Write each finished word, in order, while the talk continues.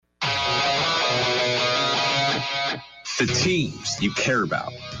The teams you care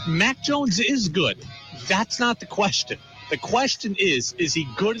about. Mac Jones is good. That's not the question. The question is he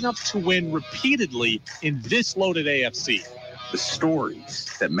good enough to win repeatedly in this loaded AFC? The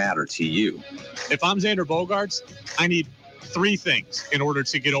stories that matter to you. If I'm Xander Bogaerts, I need 3 things in order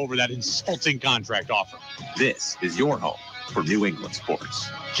to get over that insulting contract offer. This is your home for New England sports.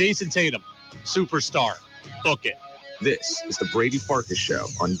 Jason Tatum, superstar. Book it. This is the Brady Farkas Show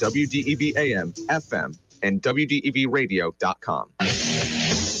on WDEV AM, FM, and WDEVradio.com.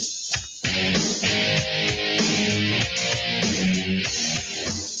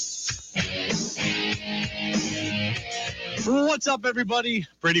 What's up, everybody?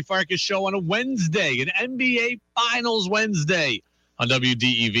 Brady Farkas Show on a Wednesday, an NBA Finals Wednesday on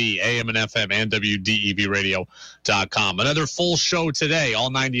WDEV, AM and FM, and WDEVradio.com. Another full show today,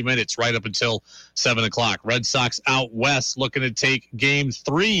 all 90 minutes, right up until 7 o'clock. Red Sox out west looking to take Game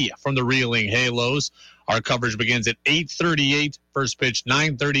 3 from the Reeling Halos. Our coverage begins at 8:38. First pitch,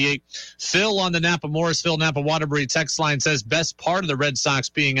 9:38. Phil on the Morrisville, Napa Waterbury text line says best part of the Red Sox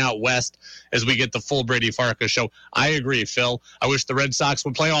being out west as we get the full Brady Farkas show. I agree, Phil. I wish the Red Sox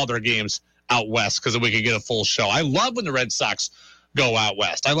would play all their games out west because then we could get a full show. I love when the Red Sox go out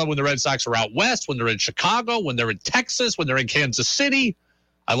west. I love when the Red Sox are out west, when they're in Chicago, when they're in Texas, when they're in Kansas City.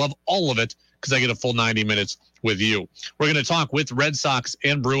 I love all of it because I get a full 90 minutes with you. We're going to talk with Red Sox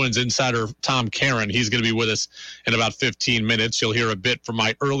and Bruins insider Tom Caron. He's going to be with us in about 15 minutes. You'll hear a bit from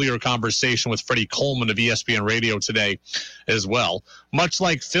my earlier conversation with Freddie Coleman of ESPN Radio today as well. Much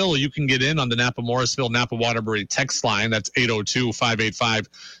like Phil, you can get in on the Napa Morrisville, Napa Waterbury text line. That's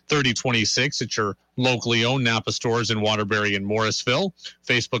 802-585-3026 at your locally owned Napa stores in Waterbury and Morrisville.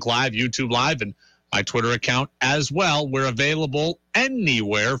 Facebook Live, YouTube Live, and my Twitter account as well. We're available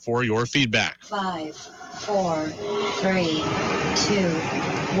anywhere for your feedback. 5, 4, 3, 2,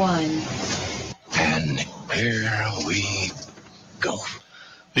 1. And here we go.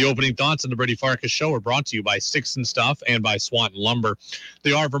 The opening thoughts on the Brady Farkas Show are brought to you by Sticks and Stuff and by Swanton Lumber.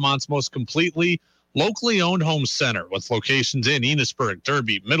 They are Vermont's most completely locally owned home center with locations in Enosburg,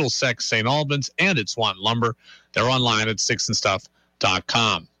 Derby, Middlesex, St. Albans, and at Swanton Lumber. They're online at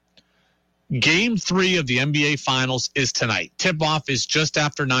sticksandstuff.com. Game 3 of the NBA Finals is tonight. Tip-off is just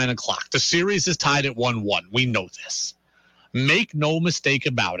after 9 o'clock. The series is tied at 1-1. We know this. Make no mistake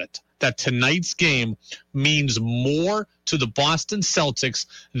about it, that tonight's game means more to the Boston Celtics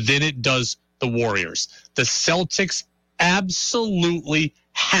than it does the Warriors. The Celtics absolutely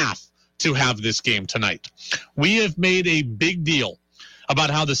have to have this game tonight. We have made a big deal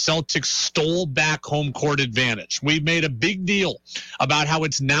about how the Celtics stole back home court advantage. We've made a big deal about how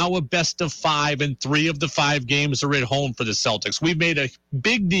it's now a best of 5 and 3 of the 5 games are at home for the Celtics. We've made a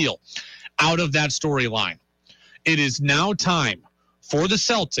big deal out of that storyline. It is now time for the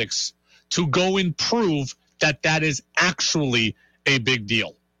Celtics to go and prove that that is actually a big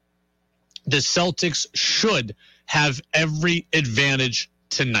deal. The Celtics should have every advantage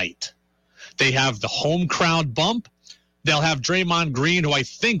tonight. They have the home crowd bump. They'll have Draymond Green, who I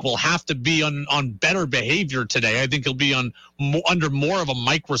think will have to be on better behavior today. I think he'll be under more of a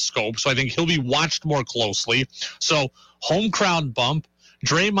microscope, so I think he'll be watched more closely. So home crowd bump.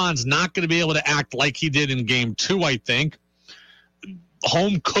 Draymond's not going to be able to act like he did in Game 2, I think.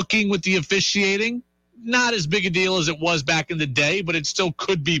 Home cooking with the officiating, not as big a deal as it was back in the day, but it still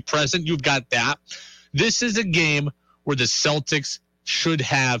could be present. You've got that. This is a game where the Celtics should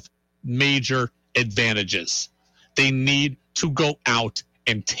have major advantages. They need to go out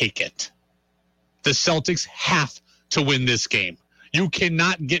and take it. The Celtics have to win this game. You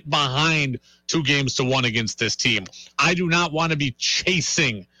cannot get behind 2-1 against this team. I do not want to be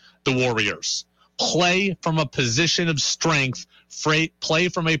chasing the Warriors. Play from a position of strength, play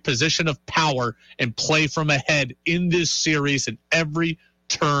from a position of power, and play from ahead in this series in every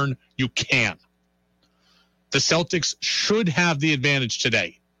turn you can. The Celtics should have the advantage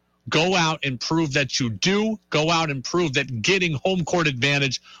today. Go out and prove that you do. Go out and prove that getting home court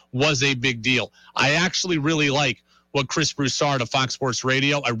advantage was a big deal. I actually really like what Chris Broussard of Fox Sports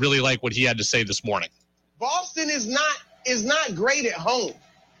Radio, I really like what he had to say this morning. Boston is not great at home.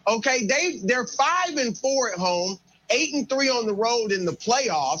 Okay, they're 5-4 at home, 8-3 on the road in the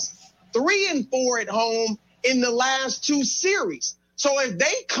playoffs, 3-4 at home in the last 2 series. So if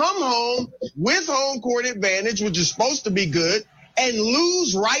they come home with home court advantage, which is supposed to be good, and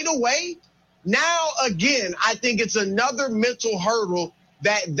lose right away, now, again, I think it's another mental hurdle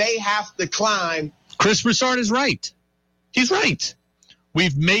that they have to climb. Chris Broussard is right. He's right.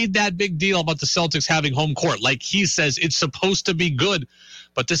 We've made that big deal about the Celtics having home court. Like he says, it's supposed to be good,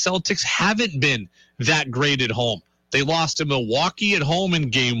 but the Celtics haven't been that great at home. They lost to Milwaukee at home in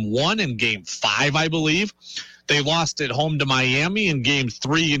Game 1 and Game 5, I believe. They lost at home to Miami in Game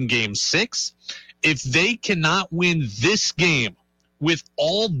 3 and Game 6. If they cannot win this game with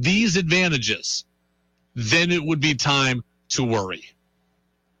all these advantages, then it would be time to worry.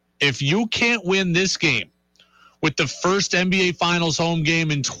 If you can't win this game with the first NBA Finals home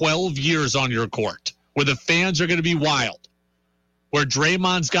game in 12 years on your court, where the fans are going to be wild, where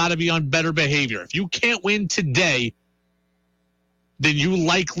Draymond's got to be on better behavior, if you can't win today, then you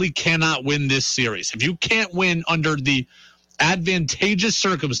likely cannot win this series. If you can't win under the advantageous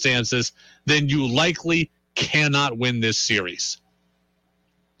circumstances, then you likely cannot win this series.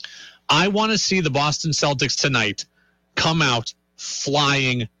 I want to see the Boston Celtics tonight come out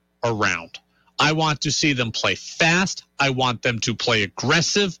flying around. I want to see them play fast. I want them to play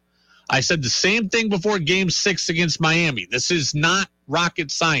aggressive. I said the same thing before Game 6 against Miami. This is not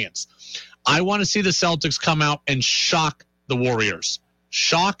rocket science. I want to see the Celtics come out and shock the Warriors.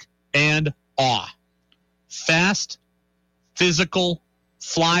 Shock and awe. Fast, physical,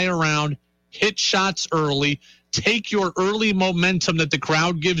 fly around, hit shots early, take your early momentum that the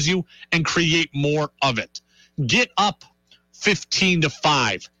crowd gives you and create more of it. Get up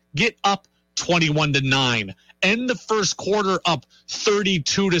 15-5. Get up 21-9. End the first quarter up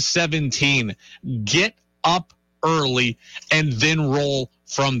 32-17. Get up early and then roll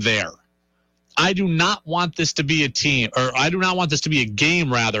from there. I do not want this to be a game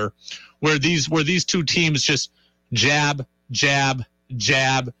rather, where these two teams just jab, jab,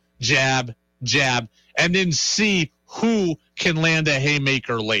 jab, jab, jab, and then see who can land a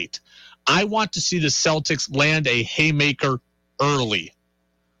haymaker late. I want to see the Celtics land a haymaker early.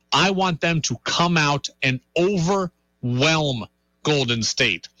 I want them to come out and overwhelm Golden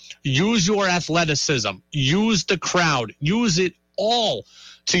State. Use your athleticism. Use the crowd. Use it all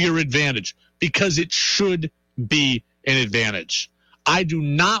to your advantage, because it should be an advantage. I do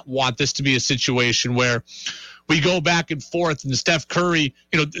not want this to be a situation where we go back and forth and Steph Curry,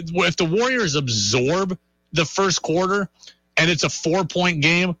 if the Warriors absorb the first quarter and it's a 4-point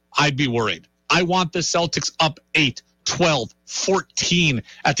game, I'd be worried. I want the Celtics up 8, 12, 14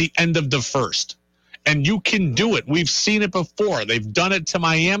 at the end of the first. And you can do it. We've seen it before. They've done it to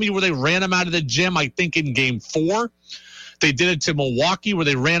Miami where they ran them out of the gym, I think, in Game 4. They did it to Milwaukee where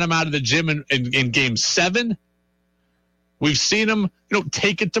they ran them out of the gym in Game 7. We've seen them,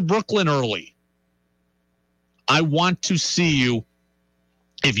 take it to Brooklyn early. I want to see you,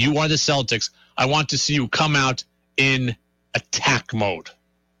 if you are the Celtics, I want to see you come out in attack mode.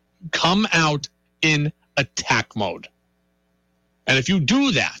 Come out in attack mode. And if you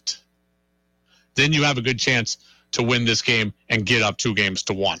do that, then you have a good chance to win this game and get up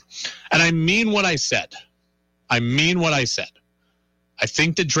 2-1. And I mean what I said. I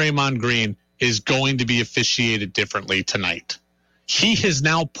think that Draymond Green is going to be officiated differently tonight. He has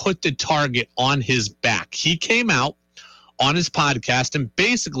now put the target on his back. He came out on his podcast and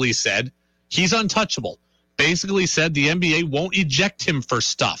basically said he's untouchable. Basically said the NBA won't eject him for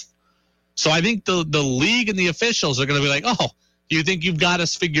stuff. So I think the league and the officials are going to be like, oh, you think you've got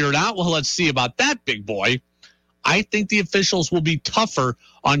us figured out? Well, let's see about that, big boy. I think the officials will be tougher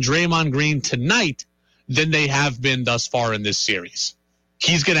on Draymond Green tonight than they have been thus far in this series.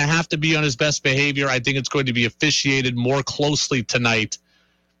 He's going to have to be on his best behavior. I think it's going to be officiated more closely tonight,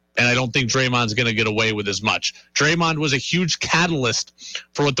 and I don't think Draymond's going to get away with as much. Draymond was a huge catalyst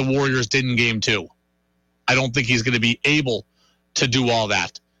for what the Warriors did in Game 2. I don't think he's going to be able to do all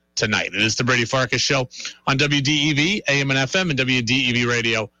that tonight. It is the Brady Farkas Show on WDEV, AM and FM, and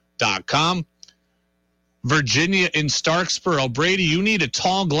WDEVradio.com. Virginia in Starksboro. Brady, you need a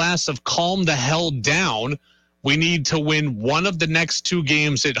tall glass of calm the hell down. We need to win one of the next 2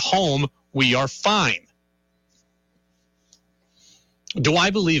 games at home. We are fine. Do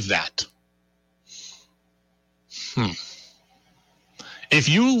I believe that? If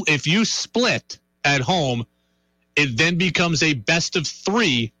you split at home, it then becomes a best of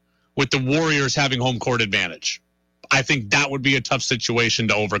 3 with the Warriors having home court advantage. I think that would be a tough situation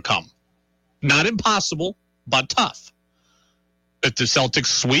to overcome. Not impossible, but tough. If the Celtics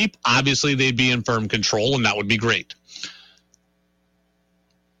sweep, obviously they'd be in firm control, and that would be great.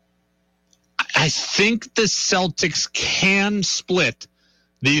 I think the Celtics can split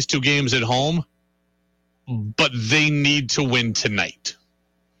these 2 games at home, but they need to win tonight.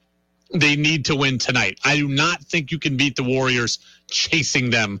 They need to win tonight. I do not think you can beat the Warriors chasing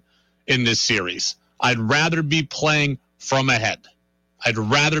them in this series. I'd rather be playing from ahead. It's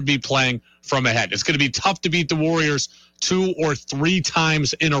going to be tough to beat the Warriors 2 or 3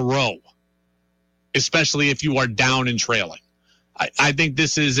 times in a row, especially if you are down and trailing. I think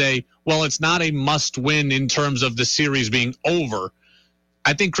this is it's not a must win in terms of the series being over.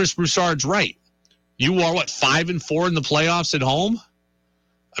 I think Chris Broussard's right. You are, 5-4 in the playoffs at home?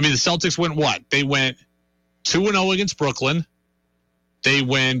 I mean, the Celtics went what? They went 2-0 against Brooklyn. They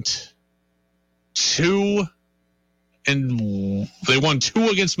went 2 and they won 2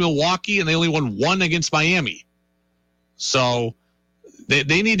 against Milwaukee, and they only won 1 against Miami. So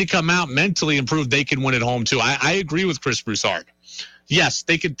they need to come out mentally and prove they can win at home too. I agree with Chris Broussard. Yes,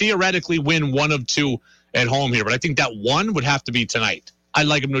 they could theoretically win 1 of 2 at home here, but I think that 1 would have to be tonight. I'd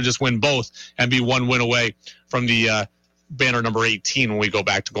like them to just win both and be 1 win away from the banner number 18 when we go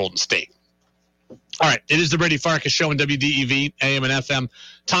back to Golden State. All right, it is the Brady Farkas Show on WDEV, AM and FM.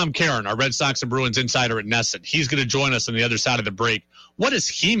 Tom Caron, our Red Sox and Bruins insider at NESN. He's going to join us on the other side of the break. What does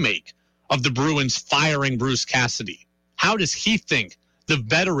he make of the Bruins firing Bruce Cassidy? How does he think the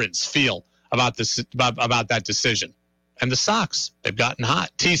veterans feel about this about that decision? And the Sox, they've gotten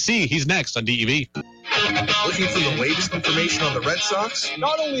hot. TC, he's next on DEV. Looking for the latest information on the Red Sox?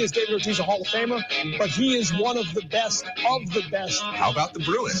 Not only is David Ortiz a Hall of Famer, but he is one of the best of the best. How about the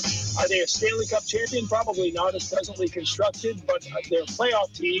Bruins? Are they a Stanley Cup champion? Probably not as presently constructed, but they're a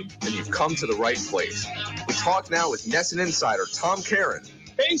playoff team. Then you've come to the right place. We talk now with NESN insider Tom Caron.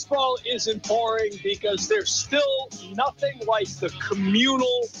 Baseball isn't boring because there's still nothing like the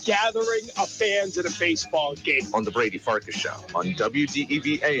communal gathering of fans at a baseball game. On the Brady Farkas Show on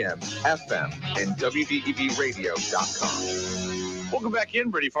WDEV AM, FM, and WDEVradio.com. Welcome back in,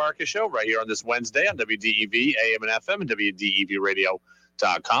 Brady Farkas Show, right here on this Wednesday on WDEV, AM and FM, and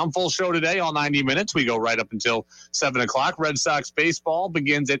WDEVradio.com. Full show today, all 90 minutes. We go right up until 7 o'clock. Red Sox baseball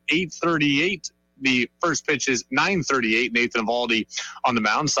begins at 8:38. The first pitch is 9:38. Nathan Eovaldi on the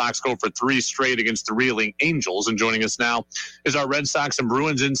mound. Sox go for 3 straight against the reeling Angels. And joining us now is our Red Sox and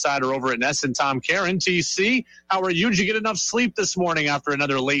Bruins insider over at NESN, Tom Caron. TC, how are you? Did you get enough sleep this morning after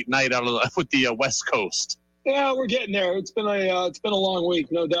another late night out with the West Coast? Yeah, we're getting there. It's been a long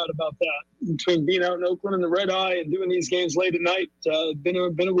week, no doubt about that. Between being out in Oakland and the red eye and doing these games late at night, been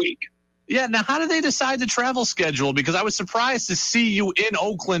a week. Yeah, now how did they decide the travel schedule? Because I was surprised to see you in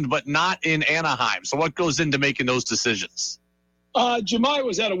Oakland but not in Anaheim. So what goes into making those decisions? Jemai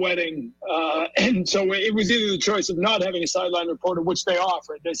was at a wedding, and so it was either the choice of not having a sideline reporter, which they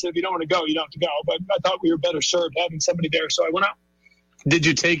offered. They said, if you don't want to go, you don't have to go. But I thought we were better served having somebody there, so I went out. Did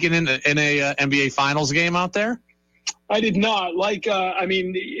you take it in a NBA Finals game out there? I did not.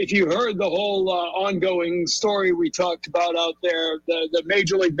 If you heard the whole ongoing story we talked about out there, the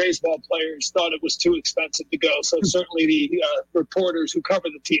Major League Baseball players thought it was too expensive to go. So certainly the reporters who cover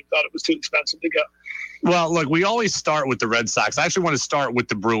the team thought it was too expensive to go. Well, look, we always start with the Red Sox. I actually want to start with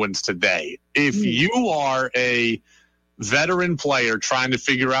the Bruins today. If you are a veteran player trying to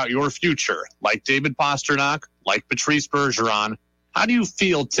figure out your future, like David Pastrnak, like Patrice Bergeron, how do you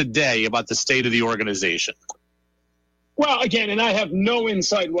feel today about the state of the organization? Well, again, and I have no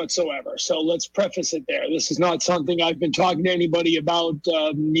insight whatsoever, so let's preface it there. This is not something I've been talking to anybody about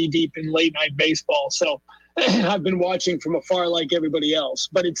knee-deep in late-night baseball, so I've been watching from afar like everybody else.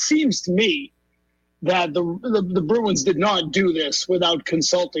 But it seems to me that the Bruins did not do this without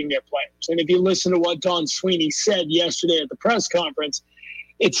consulting their players. And if you listen to what Don Sweeney said yesterday at the press conference,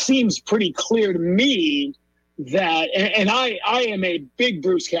 it seems pretty clear to me that, and I am a big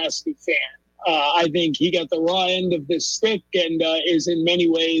Bruce Cassidy fan. I think he got the raw end of this stick and is in many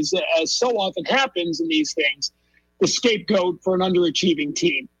ways, as so often happens in these things, the scapegoat for an underachieving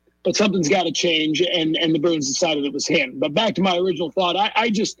team. But something's got to change, and the Bruins decided it was him. But back to my original thought,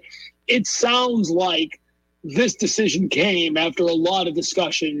 it sounds like this decision came after a lot of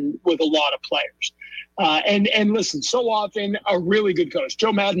discussion with a lot of players. And listen, so often a really good coach,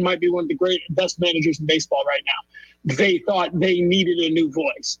 Joe Madden might be one of the best managers in baseball right now. They thought they needed a new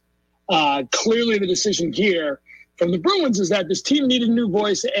voice. Clearly the decision here from the Bruins is that this team needed a new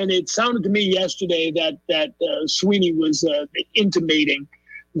voice, and it sounded to me yesterday that Sweeney was intimating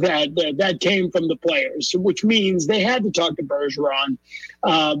that came from the players, which means they had to talk to Bergeron.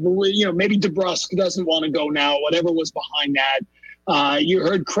 Maybe DeBrusque doesn't want to go now, whatever was behind that. You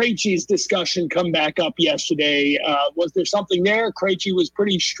heard Krejci's discussion come back up yesterday. Was there something there? Krejci was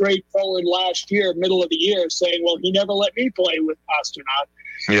pretty straightforward last year, middle of the year, saying, well, he never let me play with Pastrnak.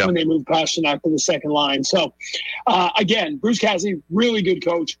 Yeah. When they moved Pastrnak to the second line. So, again, Bruce Cassidy, really good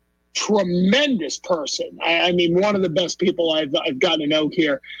coach, tremendous person. I mean, one of the best people I've gotten to know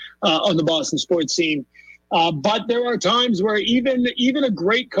here on the Boston sports scene. But there are times where even a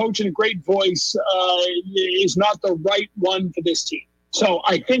great coach and a great voice is not the right one for this team. So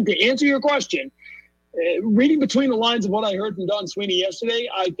I think to answer your question, reading between the lines of what I heard from Don Sweeney yesterday,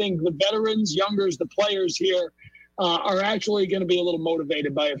 I think the veterans, youngers, the players here are actually going to be a little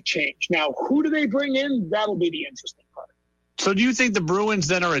motivated by a change. Now, who do they bring in? That'll be the interesting part. So do you think the Bruins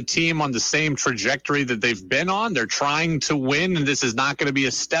then are a team on the same trajectory that they've been on? They're trying to win, and this is not going to be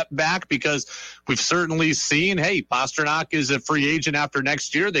a step back, because we've certainly seen, hey, Pastrnak is a free agent after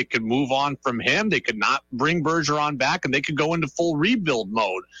next year. They could move on from him. They could not bring Bergeron back, and they could go into full rebuild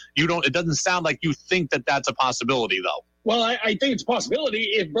mode. It doesn't sound like you think that that's a possibility, though. Well, I think it's a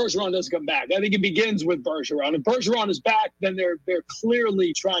possibility if Bergeron doesn't come back. I think it begins with Bergeron. If Bergeron is back, then they're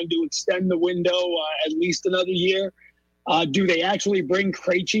clearly trying to extend the window at least another year. Do they actually bring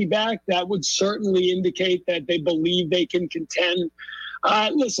Krejci back? That would certainly indicate that they believe they can contend.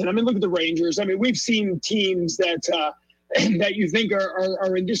 Listen, I mean, look at the Rangers. I mean, we've seen teams that that you think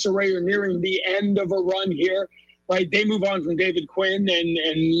are in disarray or nearing the end of a run here, right? They move on from David Quinn,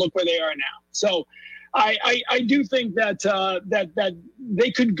 and look where they are now. So I do think that that they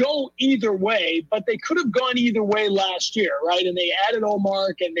could go either way, but they could have gone either way last year, right? And they added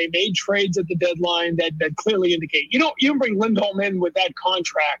Omark, and they made trades at the deadline that clearly indicate you don't bring Lindholm in with that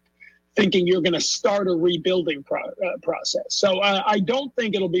contract thinking you're going to start a rebuilding process. So I don't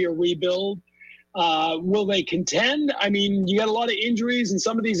think it'll be a rebuild. Will they contend? I mean, you got a lot of injuries, and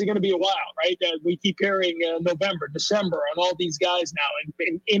some of these are going to be a while, right? We keep hearing November, December on all these guys now,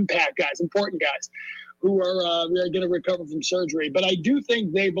 and impact guys, important guys who are going to recover from surgery. But I do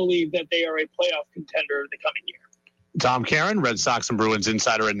think they believe that they are a playoff contender in the coming year. Tom Caron, Red Sox and Bruins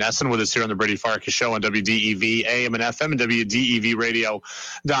insider at NESN, with us here on the Brady Farkas Show on WDEV AM and FM and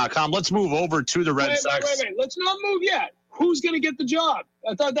WDEVradio.com. Let's move over to the Red Sox. Wait. Let's not move yet. Who's going to get the job?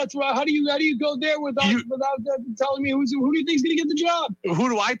 I thought that's why. How do you go there without telling me who do you think is going to get the job? Who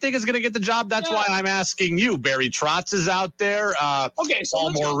do I think is going to get the job? That's why I'm asking you. Barry Trotz is out there. Okay, so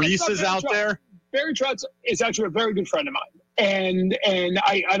Paul Maurice is out there. Barry Trotz is actually a very good friend of mine, and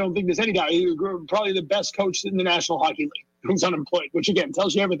I don't think there's any guy who's probably the best coach in the National Hockey League who's unemployed, which again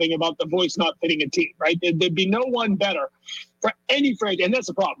tells you everything about the voice not fitting a team, right? There'd be no one better for any franchise, and that's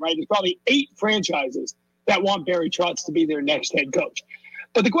the problem, right? There's probably 8 franchises that want Barry Trotz to be their next head coach.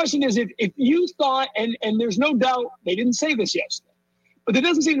 But the question is, if you thought, and there's no doubt, they didn't say this yesterday, but there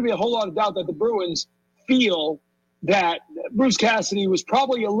doesn't seem to be a whole lot of doubt that the Bruins feel that Bruce Cassidy was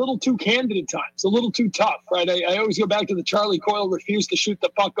probably a little too candid at times, a little too tough, right? I always go back to the Charlie Coyle refused to shoot the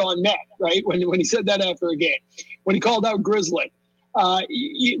puck on net, right? When he said that after a game, when he called out Grizzly,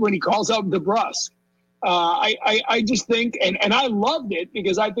 when he calls out DeBrusque. I just think, and I loved it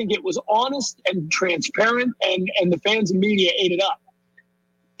because I think it was honest and transparent, and the fans and media ate it up.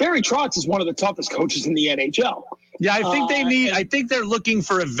 Barry Trotz is one of the toughest coaches in the NHL. Yeah, I think I think they're looking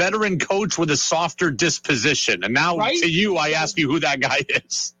for a veteran coach with a softer disposition. And now to you, I ask you who that guy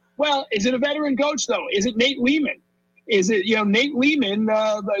is. Well, is it a veteran coach, though? Is it Nate Lehman? Is it, Nate Lehman,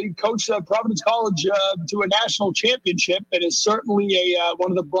 coached Providence College to a national championship, and is certainly one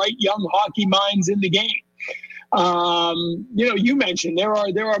of the bright young hockey minds in the game. You mentioned there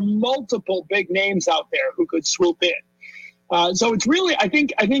are multiple big names out there who could swoop in. So it's really, I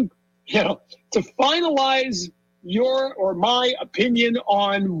think, to finalize your or my opinion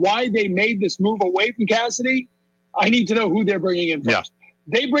on why they made this move away from Cassidy, I need to know who they're bringing in first. Yeah.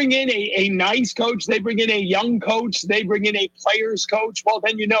 They bring in a nice coach. They bring in a young coach. They bring in a player's coach. Well,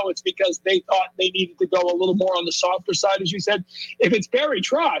 then it's because they thought they needed to go a little more on the softer side, as you said. If it's Barry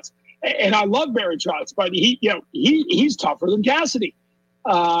Trotz, and I love Barry Trotz, but he's tougher than Cassidy,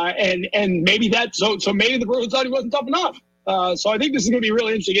 and maybe that so maybe the Bruins thought he wasn't tough enough. So I think this is going to be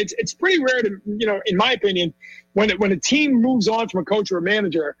really interesting. It's pretty rare to in my opinion, when a team moves on from a coach or a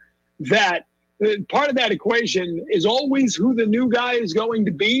manager, that part of that equation is always who the new guy is going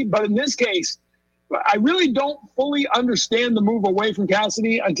to be. But in this case, I really don't fully understand the move away from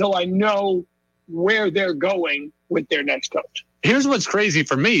Cassidy until I know where they're going with their next coach. Here's what's crazy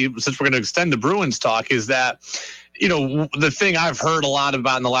for me, since we're going to extend the Bruins talk, is that, the thing I've heard a lot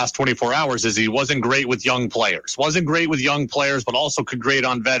about in the last 24 hours is he wasn't great with young players. Wasn't great with young players, but also could grade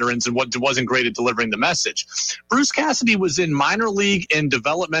on veterans, and wasn't great at delivering the message. Bruce Cassidy was in minor league and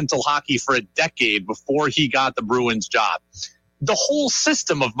developmental hockey for a decade before he got the Bruins job. The whole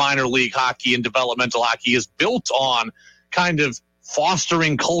system of minor league hockey and developmental hockey is built on kind of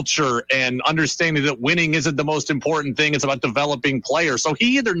fostering culture and understanding that winning isn't the most important thing. It's about developing players. So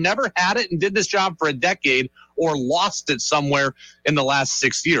he either never had it and did this job for a decade, or lost it somewhere in the last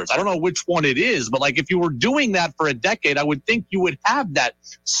 6 years. I don't know which one it is, but if you were doing that for a decade, I would think you would have that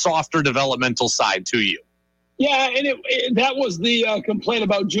softer developmental side to you. Yeah, and that was the complaint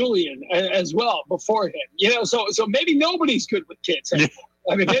about Julian as well before him. So maybe nobody's good with kids anymore.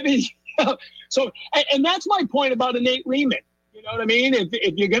 I mean, maybe so. And that's my point about a Nate Lehman. You know what I mean?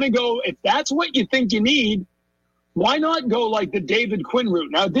 If you're going to go, if that's what you think you need, why not go like the David Quinn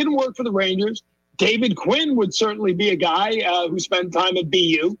route? Now, it didn't work for the Rangers, David Quinn would certainly be a guy who spent time at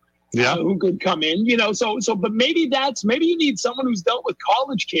BU. Who could come in, but maybe you need someone who's dealt with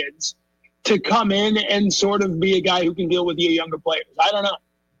college kids to come in and sort of be a guy who can deal with your younger players. I don't know.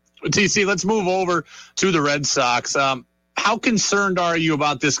 TC, let's move over to the Red Sox. How concerned are you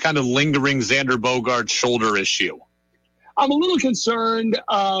about this kind of lingering Xander Bogaerts shoulder issue? I'm a little concerned.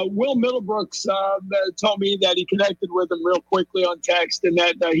 Will Middlebrooks told me that he connected with him real quickly on text and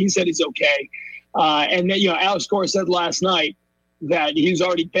that he said he's okay. And then, Alex Cora said last night that he's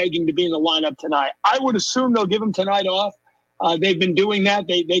already begging to be in the lineup tonight. I would assume they'll give him tonight off. They've been doing that.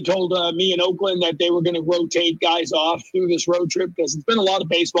 They told me in Oakland that they were going to rotate guys off through this road trip because it's been a lot of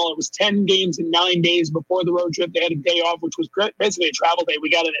baseball. It was 10 games in 9 days before the road trip. They had a day off, which was basically a travel day. We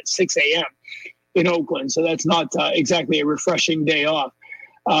got it at 6 a.m. in Oakland, so that's not exactly a refreshing day off.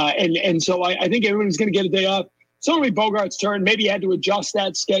 And so I think everyone's going to get a day off. It's only Bogart's turn. Maybe he had to adjust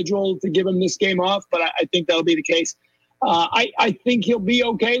that schedule to give him this game off, but I think that'll be the case. I think he'll be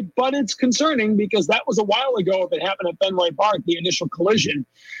okay, but it's concerning because that was a while ago if it happened at Fenway Park, the initial collision,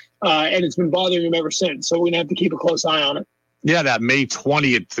 and it's been bothering him ever since. So we're going to have to keep a close eye on it. Yeah, that May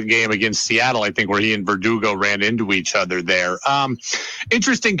 20th game against Seattle, I think, where he and Verdugo ran into each other there.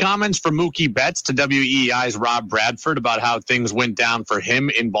 Interesting comments from Mookie Betts to WEI's Rob Bradford about how things went down for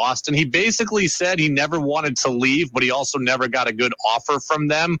him in Boston. He basically said he never wanted to leave, but he also never got a good offer from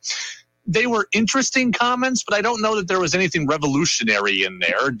them. They were interesting comments, but I don't know that there was anything revolutionary in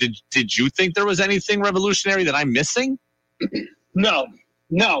there. Did you think there was anything revolutionary that I'm missing? No.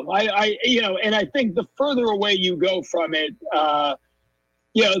 And I think the further away you go from it, the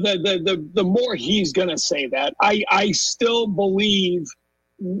more he's going to say that. I still believe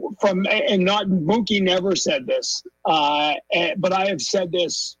Mookie never said this, but I have said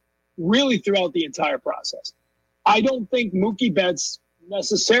this really throughout the entire process. I don't think Mookie Betts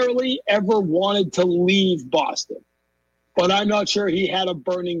necessarily ever wanted to leave Boston, but I'm not sure he had a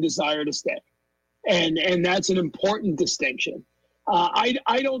burning desire to stay. And that's an important distinction. I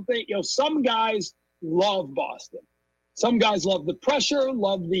don't think, some guys love Boston. Some guys love the pressure,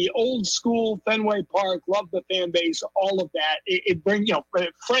 love the old school Fenway Park, love the fan base, all of that. It brings,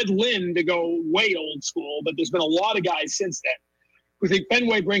 Fred Lynn to go way old school, but there's been a lot of guys since then who think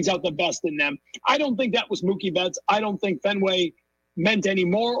Fenway brings out the best in them. I don't think that was Mookie Betts. I don't think Fenway meant any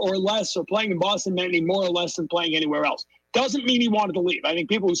more or less, or playing in Boston meant any more or less than playing anywhere else. Doesn't mean he wanted to leave. I think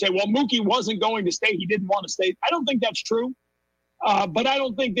people who say, well, Mookie wasn't going to stay, he didn't want to stay. I don't think that's true. But I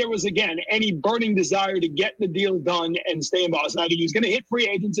don't think there was, again, any burning desire to get the deal done and stay in Boston. I think he was going to hit free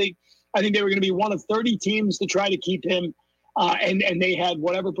agency. I think they were going to be one of 30 teams to try to keep him, and they had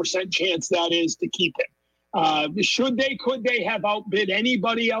whatever percent chance that is to keep him. Could they have outbid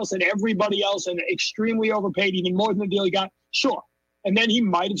anybody else and everybody else and extremely overpaid even more than the deal he got? Sure. And then he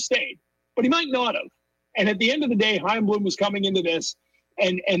might have stayed, but he might not have. And at the end of the day, Chaim Bloom was coming into this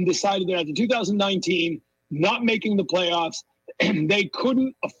and decided that after 2019, not making the playoffs, they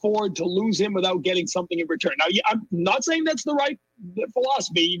couldn't afford to lose him without getting something in return. Now, I'm not saying that's the right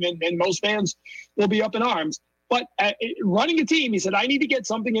philosophy, and most fans will be up in arms. But running a team, he said, I need to get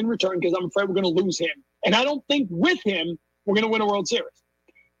something in return because I'm afraid we're going to lose him. And I don't think with him, we're going to win a World Series.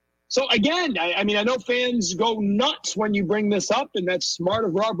 So, again, I know fans go nuts when you bring this up, and that's smart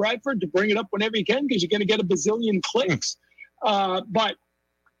of Rob Bradford to bring it up whenever he can because you're going to get a bazillion clicks. But,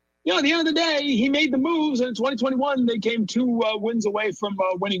 at the end of the day, he made the moves, and in 2021, they came 2 wins away from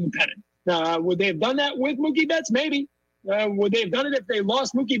winning the pennant. Would they have done that with Mookie Betts? Maybe. Would they have done it if they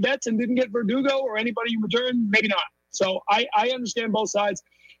lost Mookie Betts and didn't get Verdugo or anybody in return? Maybe not. So I understand both sides,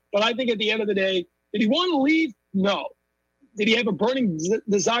 but I think at the end of the day, did he want to leave? No. Did he have a burning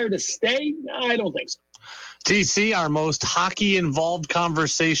desire to stay? I don't think so. TC, our most hockey-involved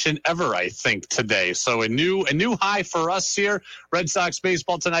conversation ever, I think, today. So a new high for us here. Red Sox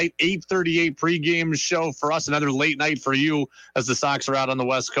baseball tonight, 8:38 pregame show for us. Another late night for you as the Sox are out on the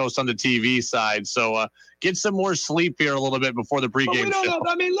West Coast on the TV side. So get some more sleep here a little bit before the pregame show.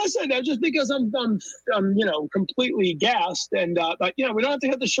 I mean, listen, just because I'm completely gassed, and but we don't have to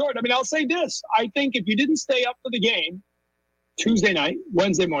hit the short. I mean, I'll say this: I think if you didn't stay up for the game Tuesday night,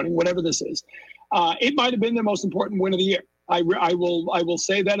 Wednesday morning, whatever this is. It might have been the most important win of the year. I will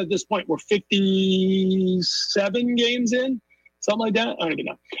say that at this point. We're 57 games in, something like that. I don't even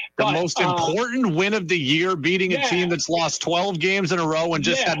know. The most important win of the year, beating a team that's lost 12 games in a row and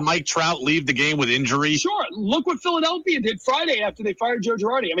just had Mike Trout leave the game with injury. Sure. Look what Philadelphia did Friday after they fired Joe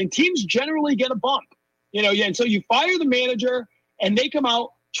Girardi. I mean, teams generally get a bump. And so you fire the manager and they come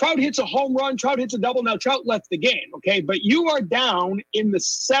out. Trout hits a home run. Trout hits a double. Now, Trout left the game, okay? But you are down in the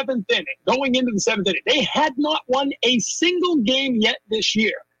 7th inning, going into the 7th inning. They had not won a single game yet this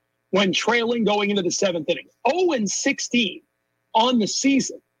year. when trailing going into the 7th inning. 0-16 on the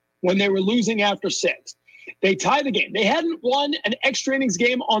season when they were losing after 6. They tie the game. They hadn't won an extra innings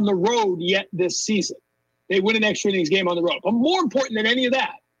game on the road yet this season. They win an extra innings game on the road. But more important than any of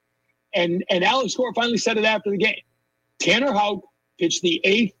that, and Alex Cora finally said it after the game, Tanner Houck pitched the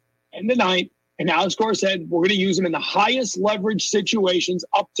 8th and the 9th, and Alex Cora said, we're going to use him in the highest leverage situations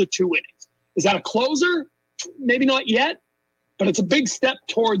up to 2 innings. Is that a closer? Maybe not yet, but it's a big step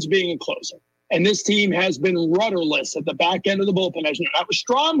towards being a closer. And this team has been rudderless at the back end of the bullpen. As you know, that was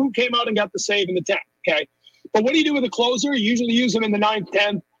Strom who came out and got the save in the 10th, okay? But what do you do with a closer? You usually use him in the 9th,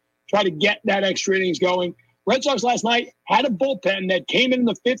 10th, try to get that extra innings going. Red Sox last night had a bullpen that came in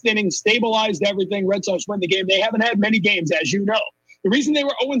the 5th inning, stabilized everything. Red Sox win the game. They haven't had many games, as you know. The reason they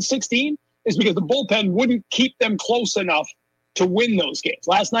were 0-16 is because the bullpen wouldn't keep them close enough to win those games.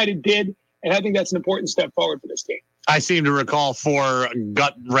 Last night it did, and I think that's an important step forward for this team. I seem to recall 4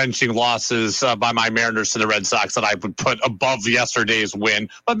 gut-wrenching losses by my Mariners to the Red Sox that I would put above yesterday's win,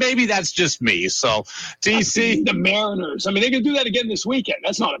 but maybe that's just me. So, TC, the Mariners. I mean, they can do that again this weekend.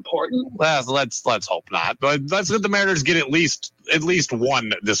 That's not important. Well, let's hope not. But let's let the Mariners get at least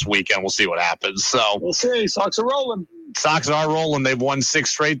one this weekend. We'll see what happens. So we'll see. Sox are rolling. Sox are rolling. They've won 6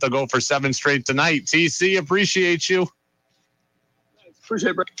 straight. They'll go for 7 straight tonight. TC, appreciate you.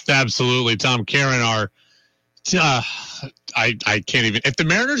 Appreciate it. Absolutely, Tom Caron. I can't even. If the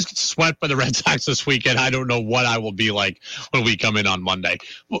Mariners get swept by the Red Sox this weekend, I don't know what I will be like when we come in on Monday.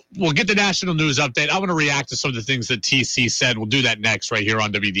 We'll get the national news update. I want to react to some of the things that TC said. We'll do that next right here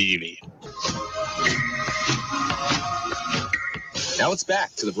on WDEV. Now it's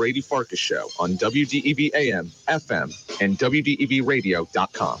back to the Brady Farkas Show on WDEV AM, FM, and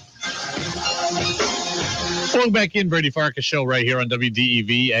WDEVradio.com. Welcome back in, Brady Farkas Show right here on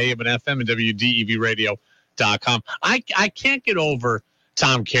WDEV AM and FM and WDEVradio.com. I can't get over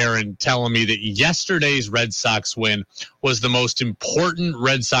Tom Caron telling me that yesterday's Red Sox win was the most important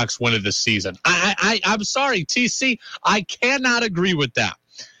Red Sox win of the season. I'm sorry, TC. I cannot agree with that.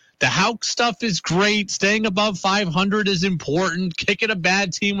 The Houck stuff is great. Staying above 500 is important. Kicking a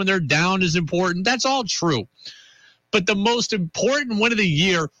bad team when they're down is important. That's all true. But the most important win of the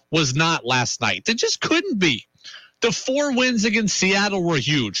year was not last night. It just couldn't be. The 4 wins against Seattle were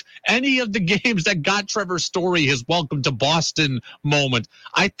huge. Any of the games that got Trevor Story his welcome to Boston moment,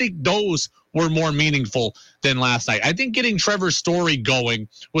 I think those were more meaningful than last night. I think getting Trevor Story going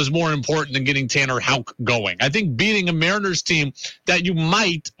was more important than getting Tanner Houck going. I think beating a Mariners team that you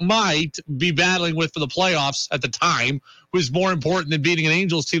might be battling with for the playoffs at the time was more important than beating an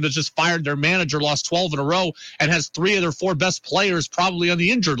Angels team that just fired their manager, lost 12 in a row, and has 3 of their 4 best players probably on the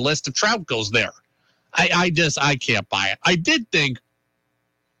injured list if Trout goes there. I can't buy it. I did think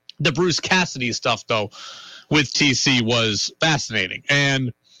the Bruce Cassidy stuff, though, with TC was fascinating.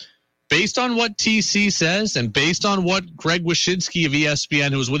 And based on what TC says and based on what Greg Wyshynski of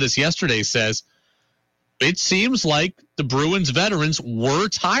ESPN, who was with us yesterday, says, it seems like the Bruins veterans were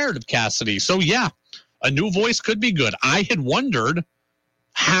tired of Cassidy. So, yeah, a new voice could be good. I had wondered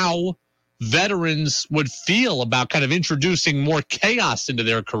how veterans would feel about kind of introducing more chaos into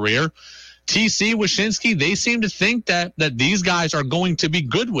their career. TC, Wyshynski, they seem to think that these guys are going to be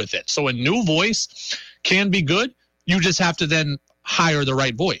good with it. So a new voice can be good. You just have to then hire the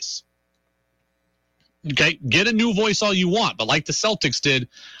right voice. Okay, get a new voice all you want, but like the Celtics did,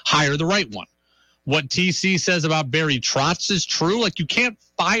 hire the right one. What TC says about Barry Trotz is true. Like, you can't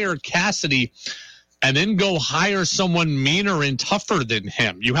fire Cassidy and then go hire someone meaner and tougher than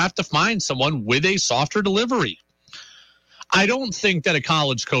him. You have to find someone with a softer delivery. I don't think that a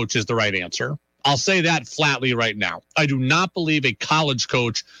college coach is the right answer. I'll say that flatly right now. I do not believe a college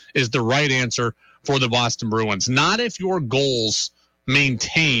coach is the right answer for the Boston Bruins. Not if your goals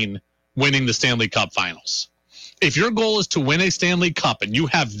maintain winning the Stanley Cup Finals. If your goal is to win a Stanley Cup and you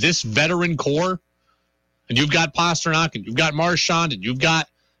have this veteran core, and you've got Pasternak, and you've got Marchand, and you've got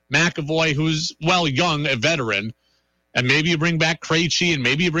McAvoy, who's, well, young, a veteran, and maybe you bring back Krejci, and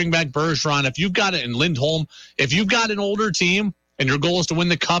maybe you bring back Bergeron. If you've got it in Lindholm, if you've got an older team and your goal is to win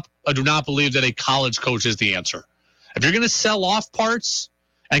the cup, I do not believe that a college coach is the answer. If you're going to sell off parts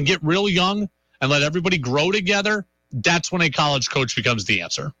and get real young and let everybody grow together, that's when a college coach becomes the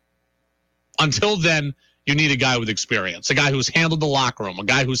answer. Until then, you need a guy with experience, a guy who's handled the locker room, a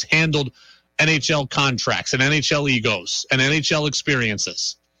guy who's handled NHL contracts and NHL egos and NHL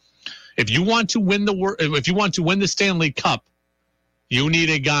experiences. If you want to win the Stanley Cup, you need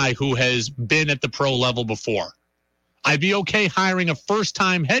a guy who has been at the pro level before. I'd be okay hiring a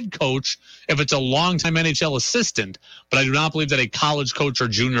first-time head coach if it's a long-time NHL assistant, but I do not believe that a college coach or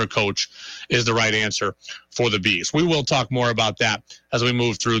junior coach is the right answer for the Bees. We will talk more about that as we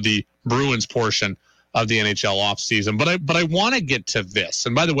move through the Bruins portion of the NHL offseason. But I want to get to this.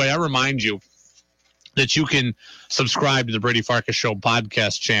 And by the way, I remind you that you can subscribe to the Brady Farkas Show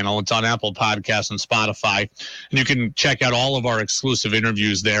podcast channel. It's on Apple Podcasts and Spotify. And you can check out all of our exclusive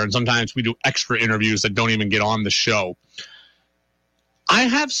interviews there. And sometimes we do extra interviews that don't even get on the show. I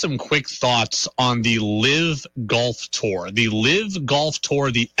have some quick thoughts on the LIV Golf Tour. The LIV Golf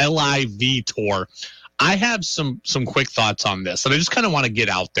Tour, the LIV Tour. I have some quick thoughts on this, and I just kind of want to get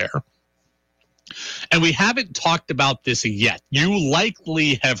out there. And we haven't talked about this yet. You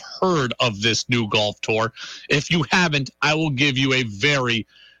likely have heard of this new golf tour. If you haven't, I will give you a very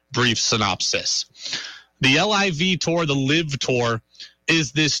brief synopsis. The LIV Tour, the LIV Tour,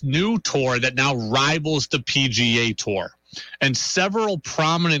 is this new tour that now rivals the PGA Tour. And several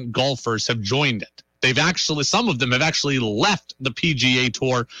prominent golfers have joined it. Some of them have actually left the PGA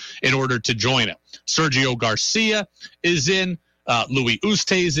Tour in order to join it. Sergio Garcia is in. Louis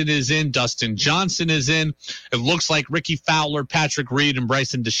Oosthuizen is in. Dustin Johnson is in. It looks like Ricky Fowler, Patrick Reed, and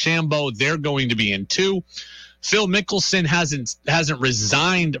Bryson DeChambeau, they're going to be in too. Phil Mickelson hasn't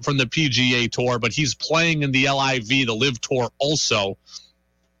resigned from the PGA Tour, but he's playing in the LIV, the LIV Tour also.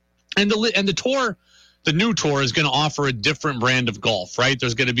 And the tour, the new tour, is going to offer a different brand of golf, right?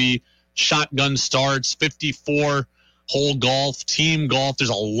 There's going to be shotgun starts, 54-hole golf, team golf. There's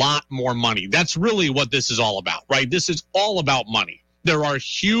a lot more money. That's really what this is all about, right? This is all about money. There are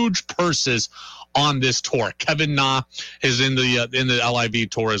huge purses on this tour. Kevin Na is in the LIV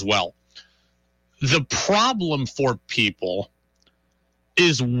Tour as well. The problem for people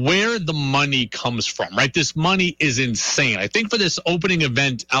is where the money comes from, right? This money is insane. I think for this opening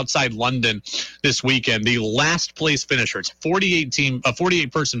event outside London this weekend, the last place finisher, it's a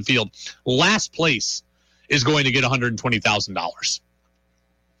 48-person field, last place is going to get $120,000.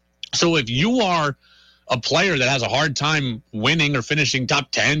 So if you are a player that has a hard time winning or finishing top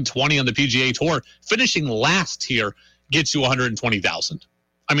 10, 20 on the PGA Tour, finishing last here gets you $120,000.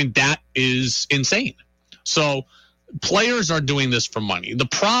 I mean, that is insane. So players are doing this for money. The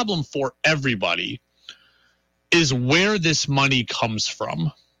problem for everybody is where this money comes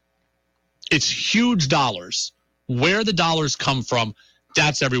from. It's huge dollars. Where the dollars come from,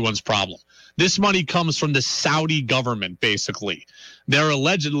 that's everyone's problem. This money comes from the Saudi government, basically. They're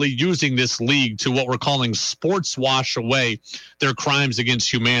allegedly using this league to what we're calling sports wash away their crimes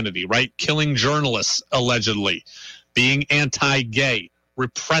against humanity, right? Killing journalists, allegedly, being anti-gay,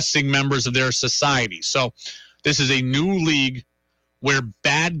 repressing members of their society. So this is a new league where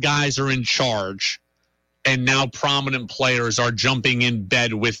bad guys are in charge, and now prominent players are jumping in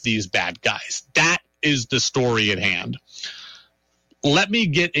bed with these bad guys. That is the story at hand. Let me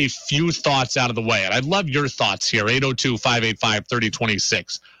get a few thoughts out of the way, and I'd love your thoughts here,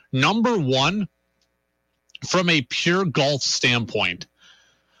 802-585-3026. Number one, from a pure golf standpoint,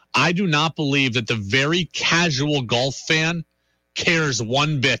 I do not believe that the very casual golf fan cares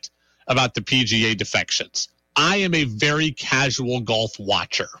one bit about the PGA defections. I am a very casual golf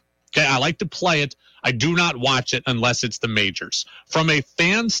watcher. Okay, I like to play it. I do not watch it unless it's the majors. From a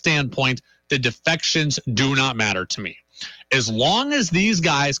fan standpoint, the defections do not matter to me. As long as these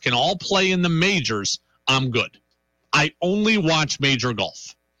guys can all play in the majors, I'm good. I only watch major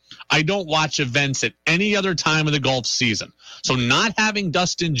golf. I don't watch events at any other time of the golf season. So not having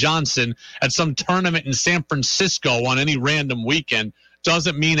Dustin Johnson at some tournament in San Francisco on any random weekend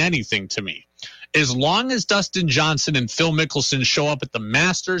doesn't mean anything to me. As long as Dustin Johnson and Phil Mickelson show up at the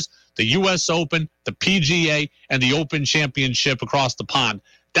Masters, the U.S. Open, the PGA, and the Open Championship across the pond,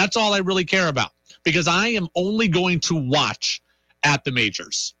 that's all I really care about, because I am only going to watch at the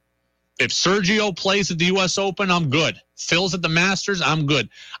majors. If Sergio plays at the U.S. Open, I'm good. Phil's at the Masters, I'm good.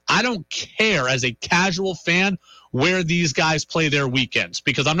 I don't care as a casual fan where these guys play their weekends,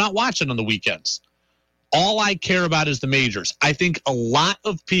 because I'm not watching on the weekends. All I care about is the majors. I think a lot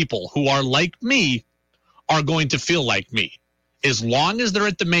of people who are like me are going to feel like me. As long as they're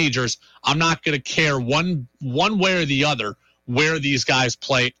at the majors, I'm not going to care one way or the other where these guys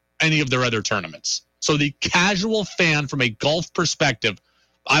play any of their other tournaments. So the casual fan from a golf perspective,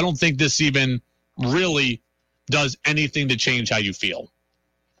 I don't think this even really does anything to change how you feel.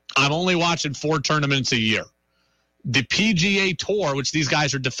 I'm only watching 4 tournaments a year. The PGA Tour, which these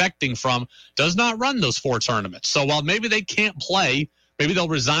guys are defecting from, does not run those 4 tournaments. So while maybe they can't play, maybe they'll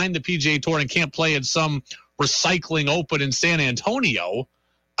resign the PGA Tour and can't play at some recycling open in San Antonio,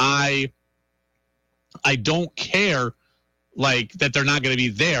 I don't care like that they're not going to be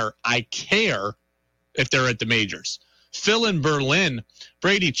there. I care if they're at the majors. Phil in Berlin,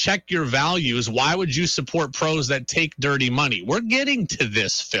 Brady, check your values. Why would you support pros that take dirty money? We're getting to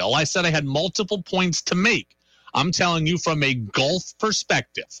this, Phil. I said I had multiple points to make. I'm telling you from a golf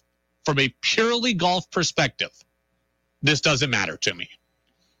perspective, from a purely golf perspective, this doesn't matter to me.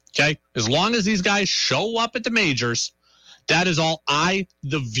 Okay? As long as these guys show up at the majors, that is all I,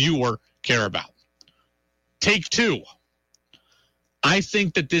 the viewer, care about. Take two. I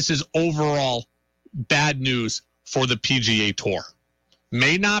think that this is overall bad news for the PGA Tour.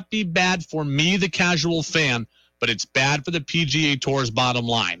 May not be bad for me, the casual fan, but it's bad for the PGA Tour's bottom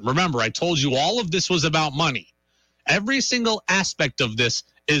line. Remember, I told you all of this was about money. Every single aspect of this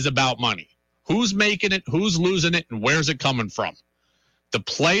is about money. Who's making it, who's losing it, and where's it coming from? The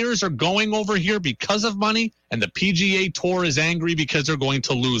players are going over here because of money, and the PGA Tour is angry because they're going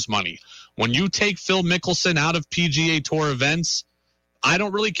to lose money. When you take Phil Mickelson out of PGA Tour events, I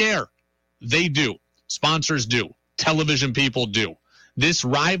don't really care. They do. Sponsors do. Television people do. This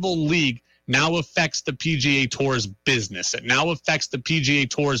rival league now affects the PGA Tour's business. It now affects the PGA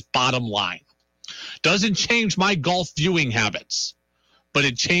Tour's bottom line. Doesn't change my golf viewing habits, but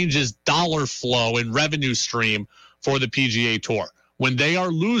it changes dollar flow and revenue stream for the PGA Tour. When they are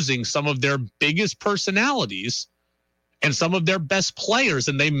losing some of their biggest personalities and some of their best players,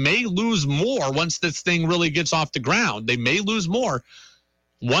 and they may lose more once this thing really gets off the ground. They may lose more.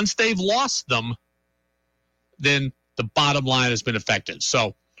 Once they've lost them, then the bottom line has been affected.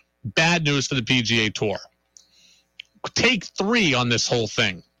 So, bad news for the PGA Tour. Take three on this whole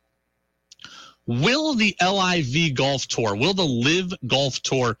thing. Will the LIV Golf Tour, will the LIV Golf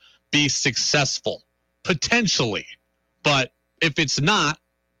Tour be successful? Potentially. But if it's not,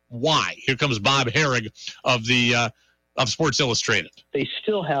 why? Here comes Bob Herrig of Sports Illustrated. They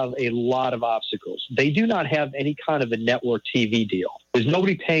still have a lot of obstacles. They do not have any kind of a network TV deal. There's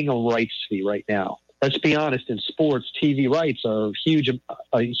nobody paying a rights fee right now. Let's be honest, in sports, TV rights are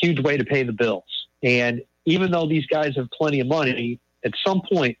a huge way to pay the bills. And even though these guys have plenty of money, at some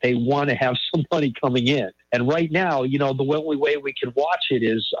point they want to have some money coming in. And right now, the only way we can watch it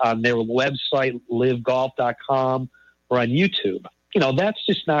is on their website, livegolf.com, or on YouTube. That's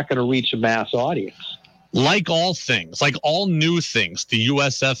just not going to reach a mass audience. Like all things, like all new things, the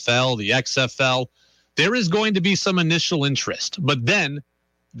USFL, the XFL, there is going to be some initial interest, but then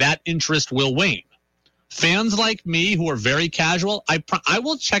that interest will wane. Fans like me who are very casual, I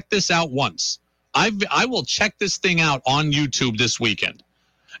will check this out once. I will check this thing out on YouTube this weekend,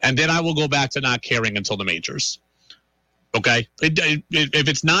 and then I will go back to not caring until the majors. Okay? If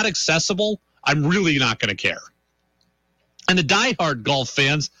it's not accessible, I'm really not going to care. And the diehard golf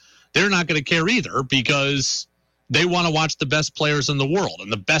fans, they're not going to care either because they want to watch the best players in the world,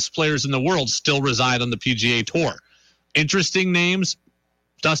 and the best players in the world still reside on the PGA Tour. Interesting names.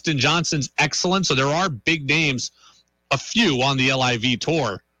 Dustin Johnson's excellent, so there are big names, a few on the LIV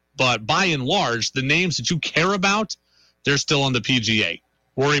Tour, but by and large, the names that you care about, they're still on the PGA.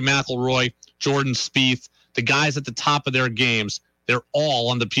 Rory McIlroy, Jordan Spieth, the guys at the top of their games, they're all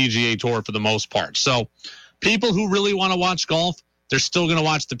on the PGA Tour for the most part. So people who really want to watch golf, they're still going to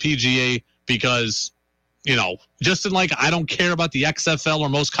watch the PGA because, just in like I don't care about the XFL or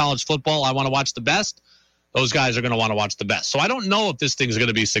most college football, I want to watch the best. Those guys are going to want to watch the best. So I don't know if this thing's going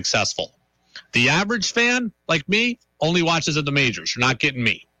to be successful. The average fan, like me, only watches at the majors. You're not getting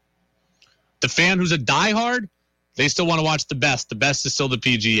me. The fan who's a diehard, they still want to watch the best. The best is still the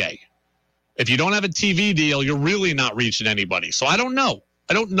PGA. If you don't have a TV deal, you're really not reaching anybody. So I don't know.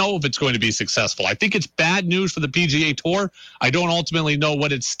 I don't know if it's going to be successful. I think it's bad news for the PGA Tour. I don't ultimately know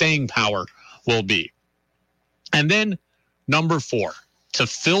what its staying power will be. And then number 4, to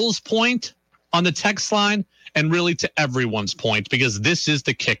Phil's point on the text line, and really to everyone's point, because this is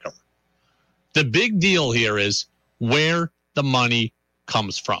the kicker. The big deal here is where the money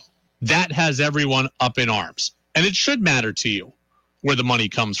comes from. That has everyone up in arms. And it should matter to you where the money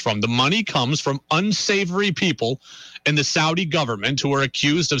comes from. The money comes from unsavory people in the Saudi government who are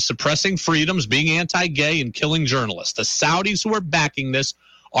accused of suppressing freedoms, being anti-gay, and killing journalists. The Saudis who are backing this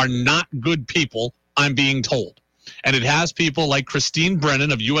are not good people, I'm being told. And it has people like Christine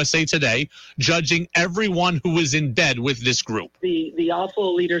Brennan of USA Today judging everyone who is in bed with this group. The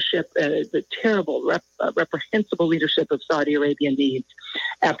awful leadership, the terrible, reprehensible leadership of Saudi Arabia needs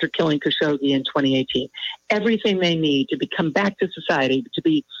after killing Khashoggi in 2018. Everything they need to come back to society, to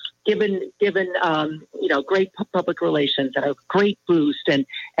be given great public relations and a great boost and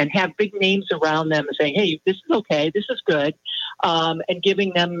have big names around them and saying, hey, this is okay, this is good, and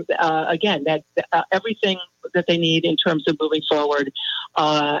giving them, again, that everything that they need in terms of moving forward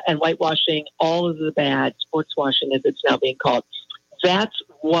and whitewashing all of the bad, sports washing as it's now being called. That's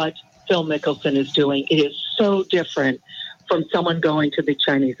what Phil Mickelson is doing. It is so different from someone going to the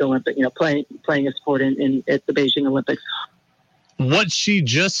Chinese Olympic, playing a sport at the Beijing Olympics. What she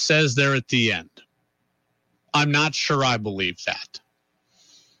just says there at the end, I'm not sure I believe that.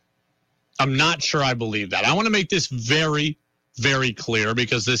 I'm not sure I believe that. I want to make this very, very clear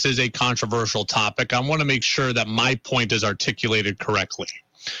because this is a controversial topic. I want to make sure that my point is articulated correctly.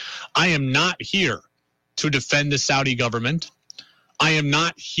 I am not here to defend the Saudi government. I am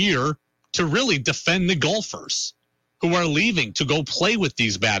not here to really defend the golfers who are leaving to go play with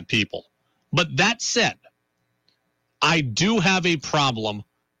these bad people. But that said, I do have a problem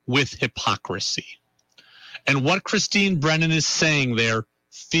with hypocrisy. And what Christine Brennan is saying there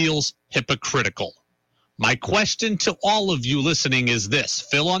feels hypocritical. My question to all of you listening is this.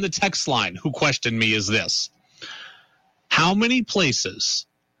 Phil on the text line who questioned me is this. How many places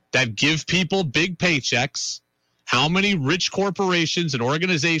that give people big paychecks, how many rich corporations and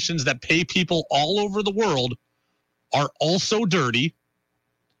organizations that pay people all over the world are also dirty,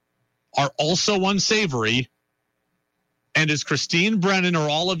 are also unsavory, and is Christine Brennan or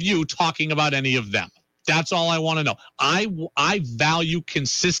all of you talking about any of them? That's all I want to know. I value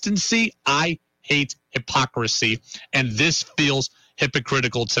consistency. I hate hypocrisy, and this feels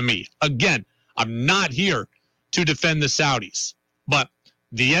hypocritical to me. Again, I'm not here to defend the Saudis, but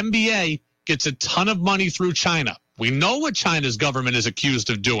the NBA gets a ton of money through China. We know what China's government is accused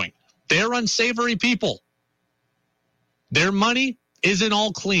of doing. They're unsavory people. Their money isn't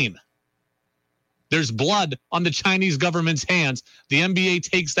all clean. There's blood on the Chinese government's hands. The NBA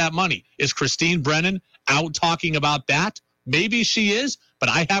takes that money. Is Christine Brennan out talking about that? Maybe she is, but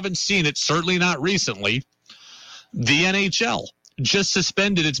I haven't seen it, certainly not recently. The NHL just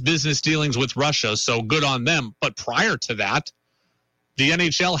suspended its business dealings with Russia, so good on them. But prior to that, the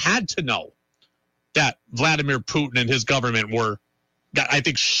NHL had to know that Vladimir Putin and his government were, I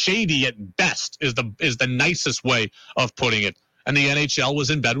think, shady at best is the nicest way of putting it. And the NHL was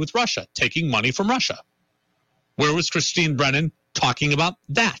in bed with Russia, taking money from Russia. Where was Christine Brennan talking about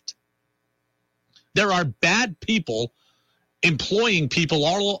that? There are bad people employing people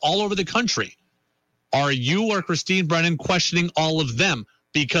all over the country. Are you or Christine Brennan questioning all of them?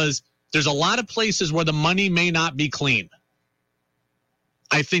 Because there's a lot of places where the money may not be clean.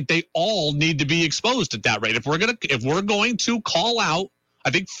 I think they all need to be exposed at that rate. If we're going to call out,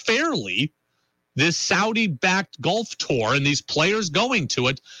 I think fairly, this Saudi-backed golf tour and these players going to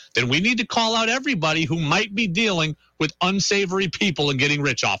it, then we need to call out everybody who might be dealing with unsavory people and getting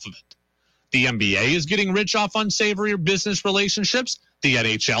rich off of it. The NBA is getting rich off unsavory business relationships. The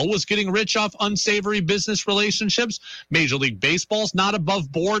NHL was getting rich off unsavory business relationships. Major League Baseball's not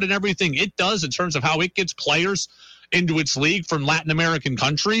above board and everything it does in terms of how it gets players into its league from Latin American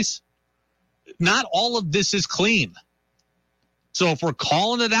countries. Not all of this is clean. So if we're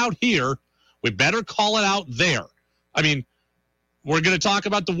calling it out here, we better call it out there. I mean, we're going to talk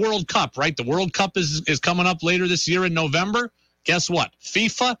about the World Cup, right? The World Cup is coming up later this year in November. Guess what?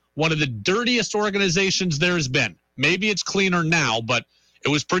 FIFA, one of the dirtiest organizations there has been. Maybe it's cleaner now, but it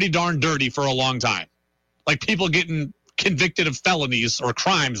was pretty darn dirty for a long time. Like people getting convicted of felonies or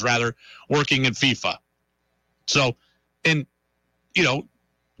crimes, rather, working in FIFA. So, and,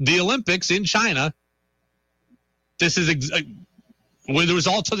 the Olympics in China, this is when there was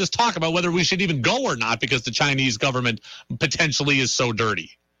also this talk about whether we should even go or not because the Chinese government potentially is so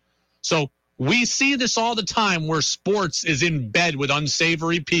dirty. So we see this all the time where sports is in bed with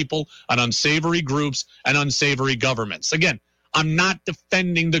unsavory people and unsavory groups and unsavory governments. Again, I'm not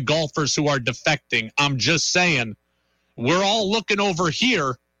defending the golfers who are defecting. I'm just saying we're all looking over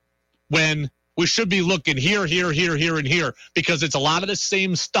here when we should be looking here, here, here, here, and here because it's a lot of the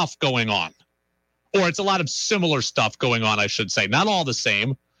same stuff going on. Or it's a lot of similar stuff going on, I should say. Not all the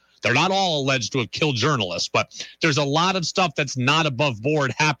same. They're not all alleged to have killed journalists, but there's a lot of stuff that's not above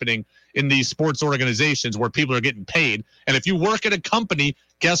board happening in these sports organizations where people are getting paid. And if you work at a company,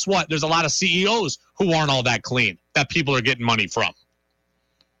 guess what? There's a lot of CEOs who aren't all that clean that people are getting money from.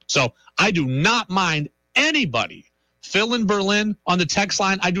 So I do not mind anybody, Phil in Berlin on the text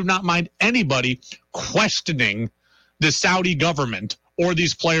line, I do not mind anybody questioning the Saudi government or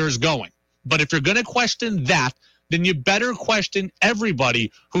these players going. But if you're going to question that, then you better question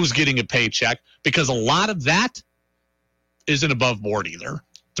everybody who's getting a paycheck because a lot of that isn't above board either.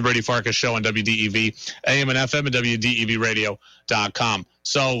 The Brady Farkas Show on WDEV, AM and FM, and WDEVradio.com.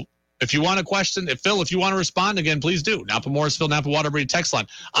 So if you want to question, if you want to respond again, please do. Napa Morrisville, Napa Waterbury text line.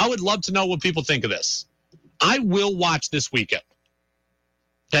 I would love to know what people think of this. I will watch this weekend.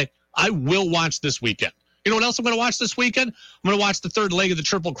 Okay? I will watch this weekend. You know what else I'm going to watch this weekend? I'm going to watch the third leg of the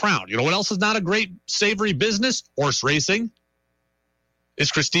Triple Crown. You know what else is not a great savory business? Horse racing.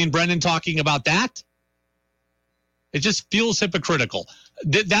 Is Christine Brennan talking about that? It just feels hypocritical.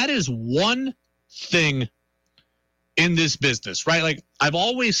 That is one thing in this business, right? Like, I've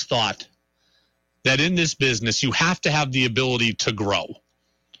always thought that in this business, you have to have the ability to grow.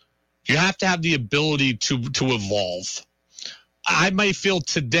 You have to have the ability to evolve. I may feel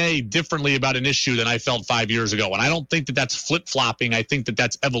today differently about an issue than I felt 5 years ago, and I don't think that that's flip-flopping. I think that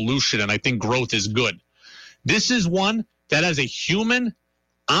that's evolution, and I think growth is good. This is one that, as a human,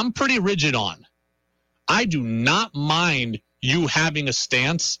 I'm pretty rigid on. I do not mind you having a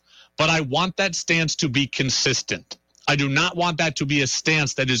stance, but I want that stance to be consistent. I do not want that to be a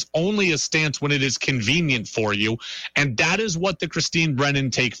stance that is only a stance when it is convenient for you, and that is what the Christine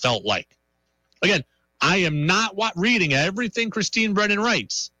Brennan take felt like. Again, I am not reading everything Christine Brennan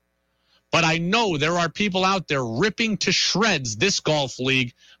writes, but I know there are people out there ripping to shreds this golf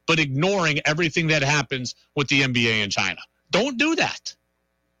league, but ignoring everything that happens with the NBA in China. Don't do that.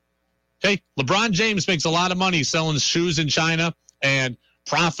 Okay, LeBron James makes a lot of money selling shoes in China and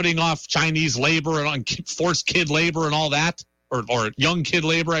profiting off Chinese labor and forced kid labor and all that, or young kid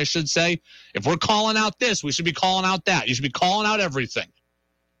labor, I should say. If we're calling out this, we should be calling out that. You should be calling out everything.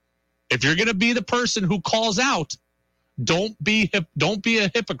 If you're going to be the person who calls out, don't be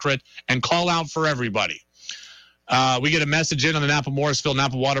a hypocrite and call out for everybody. We get a message in on the Napa Morrisville,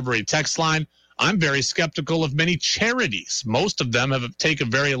 Napa Waterbury text line. I'm very skeptical of many charities. Most of them have taken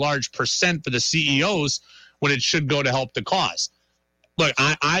a very large percent for the CEOs when it should go to help the cause. Look,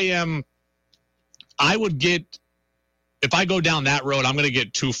 I would get, if I go down that road, I'm going to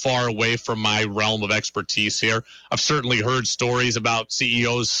get too far away from my realm of expertise here. I've certainly heard stories about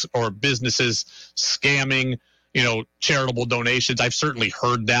CEOs or businesses scamming, charitable donations. I've certainly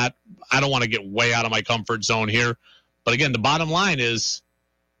heard that. I don't want to get way out of my comfort zone here. But again, the bottom line is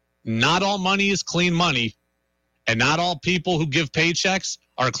not all money is clean money, and not all people who give paychecks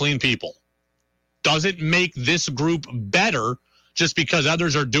are clean people. Doesn't make this group better just because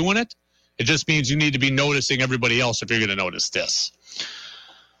others are doing it. It just means you need to be noticing everybody else if you're going to notice this.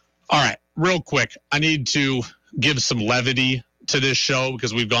 All right, real quick, I need to give some levity to this show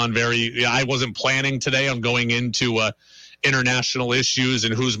because we've gone I wasn't planning today on going into international issues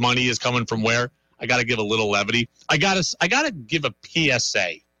and whose money is coming from where. I got to give a little levity. I got to give a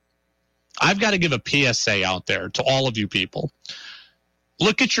PSA. I've got to give a PSA out there to all of you people.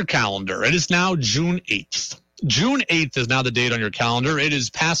 Look at your calendar. It is now June 8th. June 8th is now the date on your calendar. It is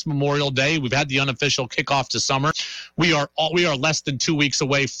past Memorial Day. We've had the unofficial kickoff to summer. We are less than 2 weeks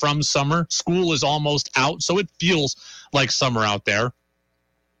away from summer. School is almost out, so it feels like summer out there.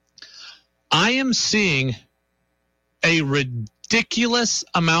 I am seeing a ridiculous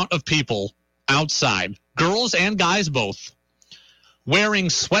amount of people outside, girls and guys both, wearing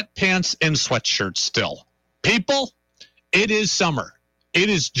sweatpants and sweatshirts still. People, it is summer. It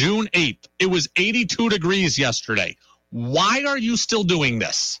is June 8th. It was 82 degrees yesterday. Why are you still doing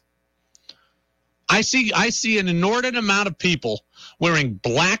this? I see an inordinate amount of people wearing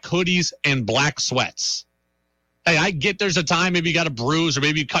black hoodies and black sweats. Hey, I get there's a time maybe you got a bruise or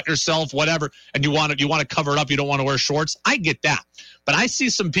maybe you cut yourself, whatever, and you want to cover it up. You don't want to wear shorts. I get that. But I see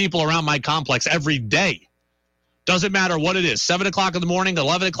some people around my complex every day. Doesn't matter what it is. 7 o'clock in the morning,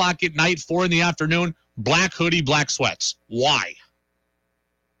 11 o'clock at night, 4 in the afternoon, black hoodie, black sweats. Why?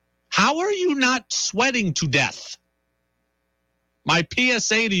 How are you not sweating to death? My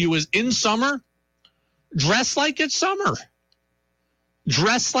PSA to you is in summer, dress like it's summer.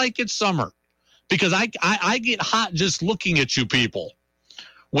 Dress like it's summer. Because I get hot just looking at you people.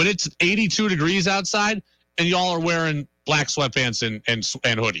 When it's 82 degrees outside and y'all are wearing black sweatpants and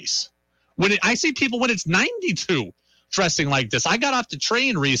hoodies. I see people when it's 92 dressing like this. I got off the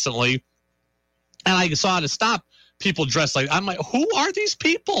train recently and I saw to stop people dressed like, I'm like, who are these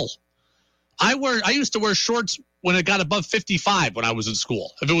people? I used to wear shorts when it got above 55 when I was in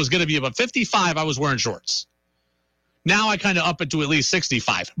school. If it was going to be above 55, I was wearing shorts. Now I kind of up it to at least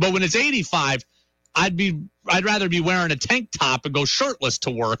 65. But when it's 85, I'd rather be wearing a tank top and go shirtless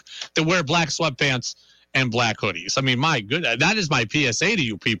to work than wear black sweatpants and black hoodies. I mean, my goodness, that is my PSA to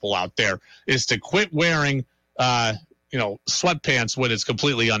you people out there, is to quit wearing sweatpants when it's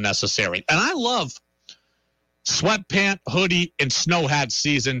completely unnecessary. And I love sweatpant, hoodie, and snow hat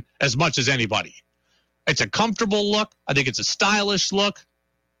season as much as anybody. It's a comfortable look. I think it's a stylish look.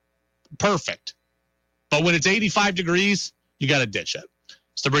 Perfect. But when it's 85 degrees, you got to ditch it.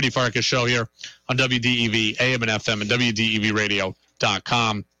 It's the Brady Farkas Show here on WDEV, AM and FM, and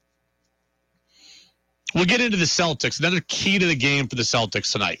WDEVradio.com. We'll get into the Celtics. Another key to the game for the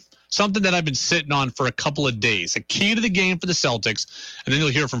Celtics tonight. Something that I've been sitting on for a couple of days. A key to the game for the Celtics. And then you'll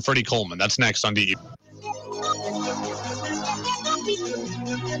hear from Freddie Coleman. That's next on DEV.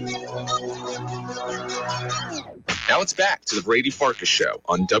 Now it's back to the Brady Farkas Show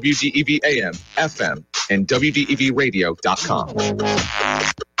on WDEV AM, FM, and WDEVradio.com.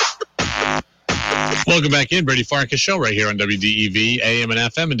 Welcome back in, Brady Farkas Show right here on WDEV AM and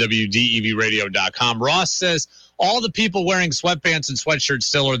FM and WDEVradio.com. Ross says all the people wearing sweatpants and sweatshirts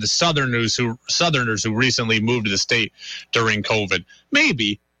still are the Southerners who recently moved to the state during COVID.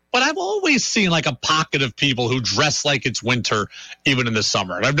 Maybe. But I've always seen like a pocket of people who dress like it's winter, even in the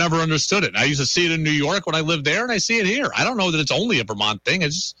summer. And I've never understood it. I used to see it in New York when I lived there, and I see it here. I don't know that it's only a Vermont thing.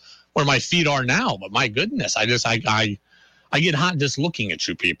 It's just where my feet are now. But my goodness, I get hot just looking at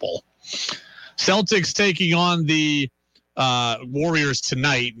you people. Celtics taking on the Warriors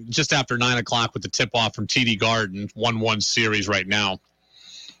tonight, just after 9 o'clock with the tip-off from TD Garden, 1-1 series right now.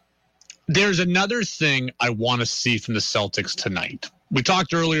 There's another thing I want to see from the Celtics tonight. We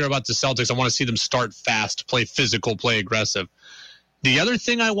talked earlier about the Celtics. I want to see them start fast, play physical, play aggressive. The other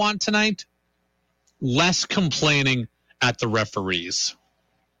thing I want tonight, less complaining at the referees.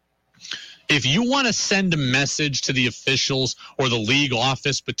 If you want to send a message to the officials or the league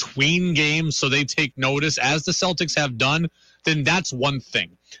office between games so they take notice, as the Celtics have done, then that's one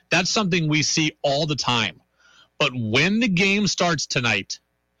thing. That's something we see all the time. But when the game starts tonight,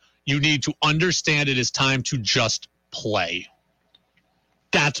 you need to understand it is time to just play.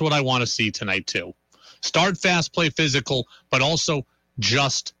 That's what I want to see tonight, too. Start fast, play physical, but also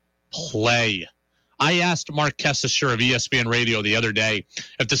just play. I asked Mark Kessisher of ESPN Radio the other day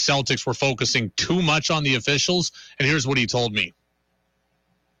if the Celtics were focusing too much on the officials, and here's what he told me.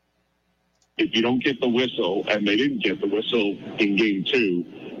 If you don't get the whistle, and they didn't get the whistle in Game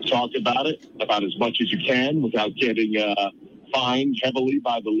 2, talk about it about as much as you can without getting fined heavily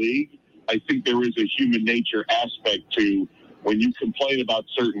by the league. I think there is a human nature aspect to when you complain about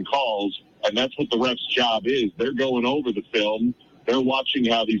certain calls, and that's what the ref's job is. They're going over the film. They're watching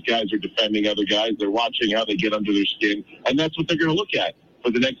how these guys are defending other guys. They're watching how they get under their skin, and that's what they're going to look at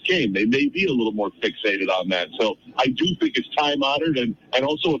for the next game. They may be a little more fixated on that. So I do think it's time-honored and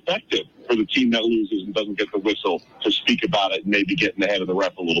also effective for the team that loses and doesn't get the whistle to speak about it and maybe get in the head of the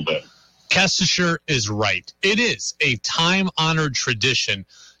ref a little bit. Kessisher is right. It is a time-honored tradition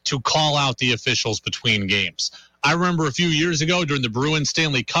to call out the officials between games. I remember a few years ago during the Bruins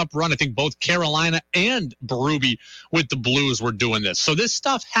Stanley Cup run, I think both Carolina and Berube with the Blues were doing this. So this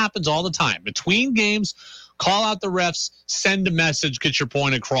stuff happens all the time. Between games, call out the refs, send a message, get your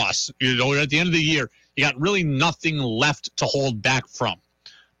point across. You know, at the end of the year, you got really nothing left to hold back from.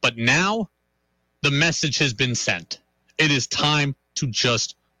 But now the message has been sent. It is time to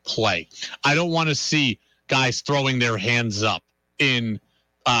just play. I don't want to see guys throwing their hands up in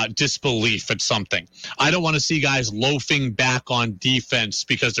disbelief at something. I don't want to see guys loafing back on defense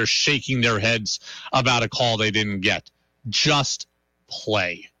because they're shaking their heads about a call they didn't get. Just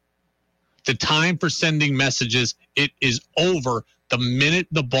play. The time for sending messages, it is over the minute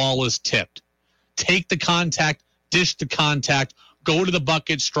the ball is tipped. Take the contact, dish the contact, go to the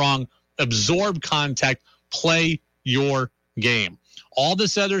bucket strong, absorb contact, play your game. All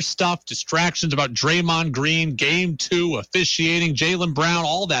this other stuff, distractions about Draymond Green, Game 2, officiating, Jaylen Brown,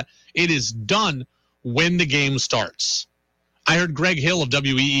 all that, it is done when the game starts. I heard Greg Hill of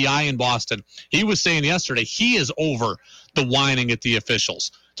WEEI in Boston. He was saying yesterday he is over the whining at the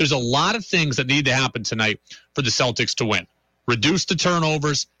officials. There's a lot of things that need to happen tonight for the Celtics to win. Reduce the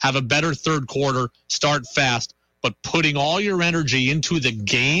turnovers, have a better third quarter, start fast, but putting all your energy into the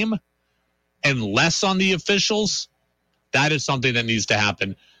game and less on the officials, that is something that needs to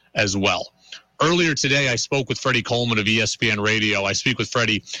happen as well. Earlier today, I spoke with Freddie Coleman of ESPN Radio. I speak with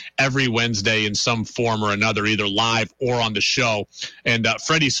Freddie every Wednesday in some form or another, either live or on the show. And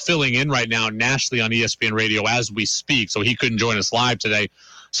Freddie's filling in right now nationally on ESPN Radio as we speak, so he couldn't join us live today.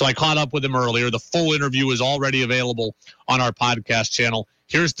 So I caught up with him earlier. The full interview is already available on our podcast channel.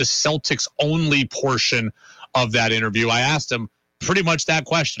 Here's the Celtics-only portion of that interview. I asked him pretty much that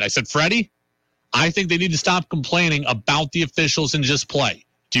question. I said, Freddie, I think they need to stop complaining about the officials and just play.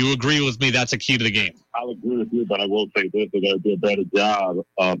 Do you agree with me that's a key to the game? I'll agree with you, but I will say this. They're going to do a better job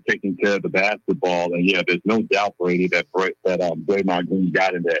of taking care of the basketball. And, yeah, there's no doubt, Brady, that Draymond Green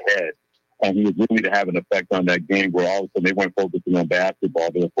got in their head. And he was really to have an effect on that game where all of a sudden they weren't focusing on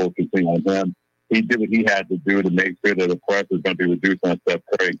basketball. They were focusing on him. He did what he had to do to make sure that the pressure was going to be reduced on Steph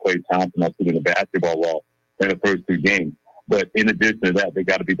Curry and Klay Thompson up to the basketball wall in the first 2 games. But in addition to that, they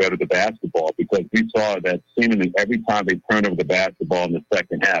got to be better at the basketball because we saw that seemingly every time they turned over the basketball in the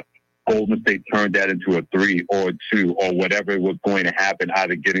second half, Golden State turned that into a 3 or a 2 or whatever was going to happen,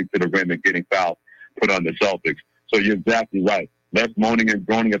 either getting to the rim and getting fouled, put on the Celtics. So you're exactly right. Less moaning and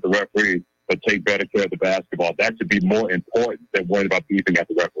groaning at the referees, but take better care of the basketball. That should be more important than worrying about beefing at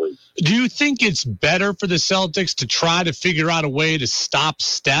the referee. Do you think it's better for the Celtics to try to figure out a way to stop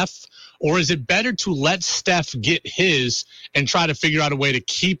Steph? Or is it better to let Steph get his and try to figure out a way to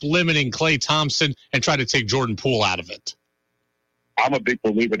keep limiting Klay Thompson and try to take Jordan Poole out of it? I'm a big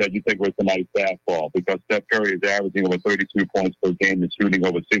believer that you take away somebody's fastball because Steph Curry is averaging over 32 points per game and shooting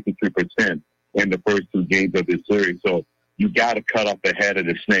over 63% in the first 2 games of this series. So you got to cut off the head of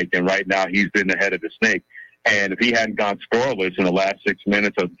the snake, and right now he's been the head of the snake. And if he hadn't gone scoreless in the last 6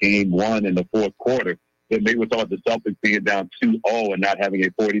 minutes of game 1 in the fourth quarter, then maybe we thought the Celtics being down 2-0 and not having a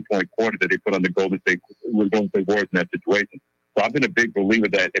 40-point quarter that they put on the Golden State Warriors in that situation. So I've been a big believer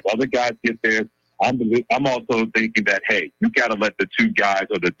that if other guys get theirs, I'm also thinking that, hey, you got to let the 2 guys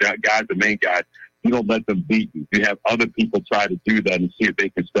or the main guys, you don't let them beat you. You have other people try to do that and see if they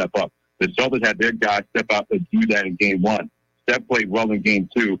can step up. The Celtics had their guys step out and do that in game 1. Steph played well in game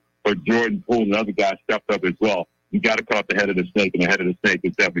 2, but Jordan Poole and other guys stepped up as well. You got to cut off the head of the snake, and the head of the snake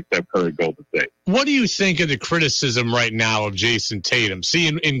is definitely Steph Curry, Golden State. What do you think of the criticism right now of Jason Tatum? See,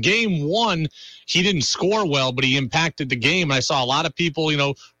 in game 1, he didn't score well, but he impacted the game. I saw a lot of people,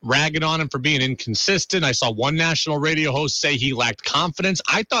 ragging on him for being inconsistent. I saw one national radio host say he lacked confidence.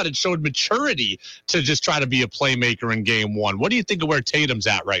 I thought it showed maturity to just try to be a playmaker in game 1. What do you think of where Tatum's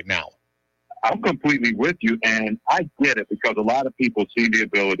at right now? I'm completely with you, and I get it because a lot of people see the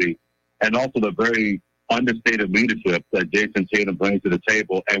ability and also the very understated leadership that Jason Tatum brings to the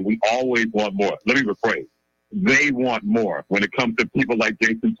table, and we always want more. Let me rephrase. They want more when it comes to people like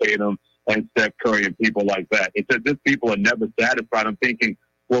Jason Tatum and Steph Curry and people like that. It's as if people are never satisfied. I'm thinking,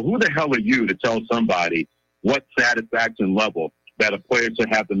 well, who the hell are you to tell somebody what satisfaction level that a player should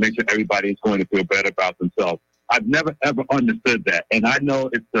have to make sure everybody is going to feel better about themselves? I've never, ever understood that. And I know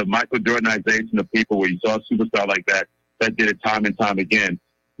it's the Michael Jordanization of people where you saw a superstar like that did it time and time again.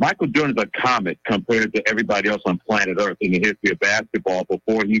 Michael Jordan is a comet compared to everybody else on planet Earth in the history of basketball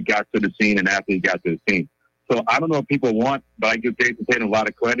before he got to the scene and after he got to the scene. So I don't know if people want, but I give Jason Tatum a lot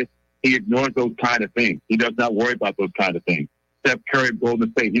of credit. He ignores those kind of things. He does not worry about those kind of things. Steph Curry,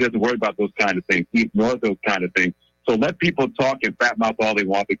 Golden State, he doesn't worry about those kind of things. He ignores those kind of things. So let people talk and fat mouth all they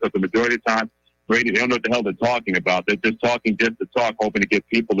want because the majority of the time, Brady, they don't know what the hell they're talking about. They're just talking just to talk, hoping to get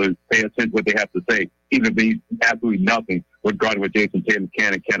people to pay attention to what they have to say, even if he's absolutely nothing regarding what Jason Tatum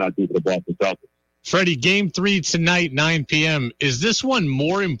can and cannot do for the Boston Celtics. Freddie, game 3 tonight, 9 p.m. Is this one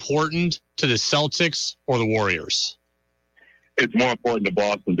more important to the Celtics or the Warriors? It's more important to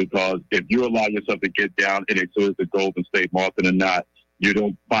Boston because if you allow yourself to get down and exert the Golden State more often than not, you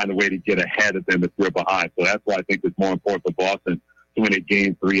don't find a way to get ahead of them if you're behind. So that's why I think it's more important for Boston to win a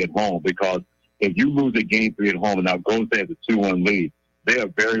game 3 at home because if you lose a game 3 at home and now Golden State has a 2-1 lead, they are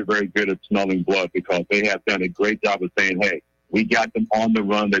very, very good at smelling blood because they have done a great job of saying, hey, we got them on the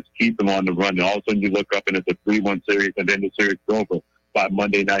run. Let's keep them on the run. And all of a sudden you look up and it's a 3-1 series and then the series is over by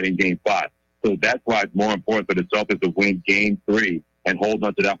Monday night in game 5. So that's why it's more important for the Celtics to win game 3 and hold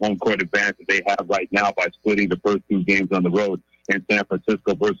on to that home court advantage that they have right now by splitting the first 2 games on the road in San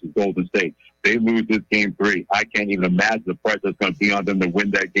Francisco versus Golden State. They lose this game 3. I can't even imagine the pressure that's going to be on them to win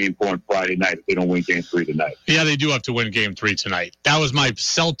that game 4 on Friday night if they don't win game 3 tonight. Yeah, they do have to win game 3 tonight. That was my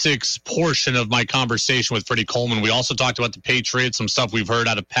Celtics portion of my conversation with Freddie Coleman. We also talked about the Patriots, some stuff we've heard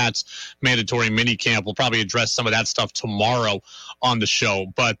out of Pat's mandatory minicamp. We'll probably address some of that stuff tomorrow on the show.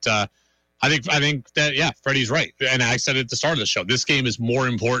 But I think that, yeah, Freddie's right. And I said it at the start of the show. This game is more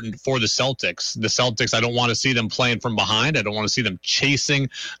important for the Celtics. The Celtics, I don't want to see them playing from behind. I don't want to see them chasing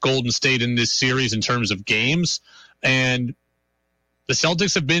Golden State in this series in terms of games. And the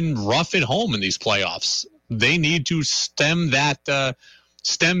Celtics have been rough at home in these playoffs. They need to stem that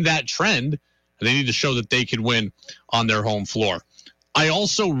trend. They need to show that they can win on their home floor. I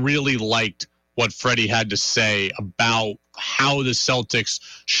also really liked what Freddie had to say about how the Celtics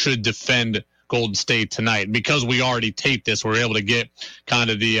should defend Golden State tonight. Because we already taped this, we're able to get kind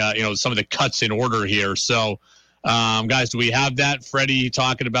of the, some of the cuts in order here. So, guys, do we have that? Freddie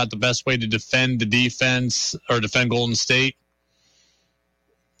talking about the best way to defend the defense or defend Golden State?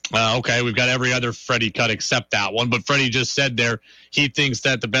 Okay, we've got every other Freddie cut except that one. But Freddie just said there, he thinks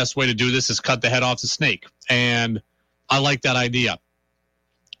that the best way to do this is cut the head off the snake. And I like that idea.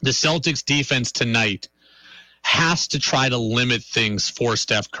 The Celtics defense tonight has to try to limit things for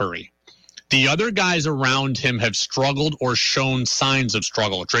Steph Curry. The other guys around him have struggled or shown signs of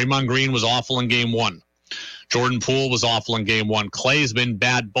struggle. Draymond Green was awful in game 1. Jordan Poole was awful in game 1. Clay's been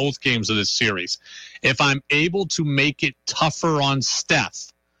bad both games of this series. If I'm able to make it tougher on Steph,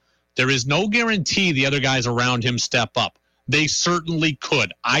 there is no guarantee the other guys around him step up. They certainly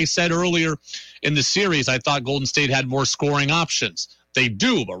could. I said earlier in the series I thought Golden State had more scoring options. They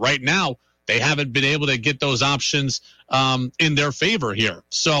do, but right now They haven't been able to get those options in their favor here.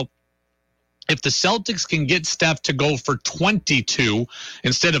 So if the Celtics can get Steph to go for 22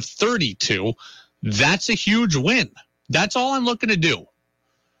 instead of 32, that's a huge win. That's all I'm looking to do,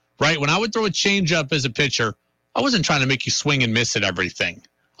 right? When I would throw a changeup as a pitcher, I wasn't trying to make you swing and miss at everything.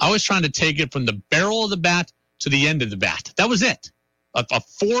 I was trying to take it from the barrel of the bat to the end of the bat. That was it. A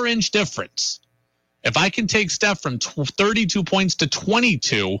 4-inch difference. If I can take Steph from 32 points to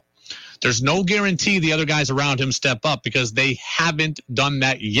 22, there's no guarantee the other guys around him step up because they haven't done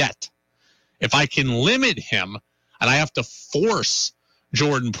that yet. If I can limit him and I have to force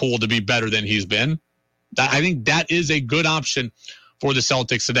Jordan Poole to be better than he's been, I think that is a good option for the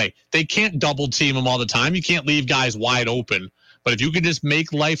Celtics today. They can't double team him all the time. You can't leave guys wide open. But if you can just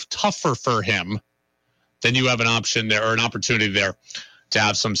make life tougher for him, then you have an option there or an opportunity there to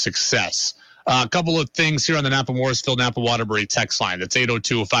have some success. A couple of things here on the Napa Morrisville, Napa Waterbury text line. That's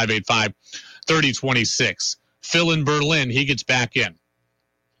 802-585-3026. Phil in Berlin, he gets back in.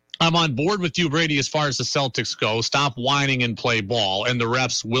 I'm on board with you, Brady, as far as the Celtics go. Stop whining and play ball, and the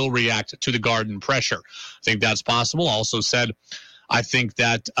refs will react to the Garden pressure. I think that's possible. Also said, I think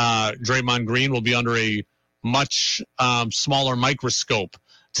that Draymond Green will be under a much smaller microscope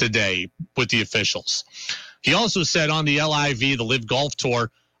today with the officials. He also said on the LIV, the Live Golf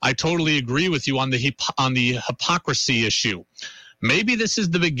Tour, I totally agree with you on the hypocrisy issue. Maybe this is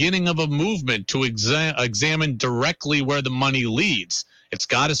the beginning of a movement to examine directly where the money leads. It's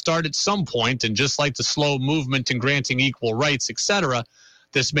got to start at some point, and just like the slow movement in granting equal rights, etc.,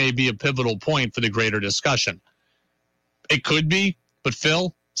 this may be a pivotal point for the greater discussion. It could be, but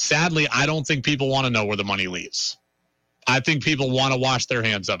Phil, sadly, I don't think people want to know where the money leads. I think people want to wash their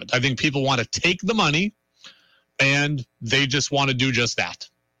hands of it. I think people want to take the money, and they just want to do just that.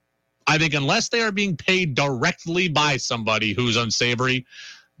 I think unless they are being paid directly by somebody who's unsavory,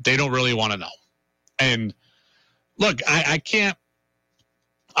 they don't really want to know. And look, I can't.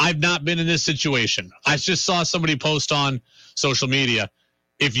 I've not been in this situation. I just saw somebody post on social media.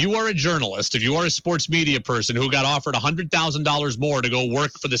 If you are a journalist, if you are a sports media person who got offered $100,000 more to go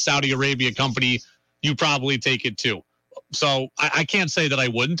work for the Saudi Arabia company, you probably take it too. So I can't say that I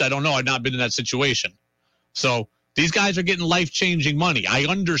wouldn't. I don't know. I've not been in that situation. So these guys are getting life-changing money. I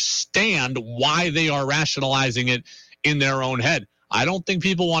understand why they are rationalizing it in their own head. I don't think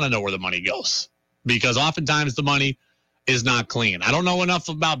people want to know where the money goes because oftentimes the money is not clean. I don't know enough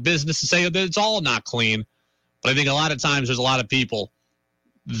about business to say that it's all not clean, but I think a lot of times there's a lot of people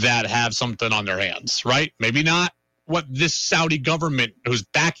that have something on their hands, right? Maybe not what this Saudi government who's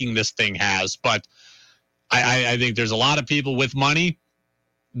backing this thing has, but I think there's a lot of people with money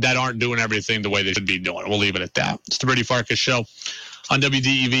that aren't doing everything the way they should be doing. We'll leave it at that. It's the Brady Farkas Show on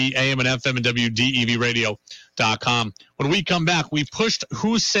WDEV, AM and FM, and WDEVradio.com. When we come back, we pushed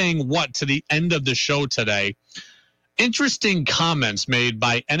Who's Saying What to the end of the show today. Interesting comments made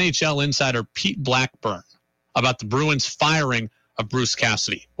by NHL insider Pete Blackburn about the Bruins firing of Bruce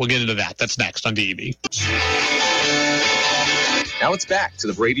Cassidy. We'll get into that. That's next on DEV. Now it's back to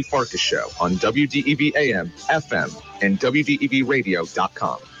the Brady Farkas Show on WDEV AM, FM, and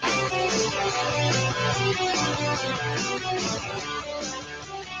WDEVradio.com.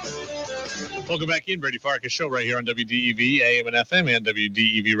 Welcome back in, Brady Farkas Show right here on WDEV, AM and FM, and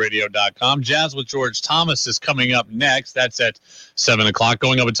WDEVradio.com. Jazz with George Thomas is coming up next. That's at 7 o'clock,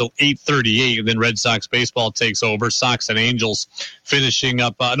 going up until 8:38. And then Red Sox baseball takes over. Sox and Angels finishing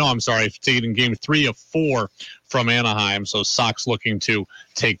up. Taking game 3 of 4 from Anaheim. So Sox looking to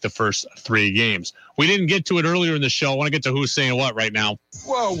take the first 3 games. We didn't get to it earlier in the show. I want to get to Who's Saying What right now.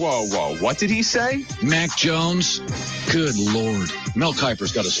 Whoa. What did he say? Mac Jones, good Lord. Mel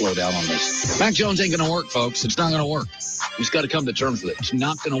Kiper's got to slow down on this. Mac Jones ain't going to work, folks. It's not going to work. He's got to come to terms with it. It's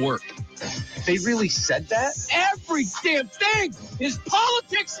not going to work. They really said that? Every damn thing is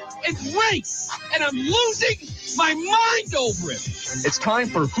politics and race, and I'm losing my mind over it. It's time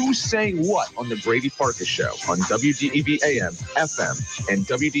for Who's Saying What on the Brady Farkas Show on WDEV AM, FM, and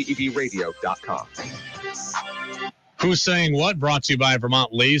WDEVradio.com. Who's Saying What? Brought to you by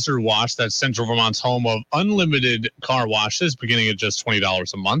Vermont Laser Wash. That's Central Vermont's home of unlimited car washes, beginning at just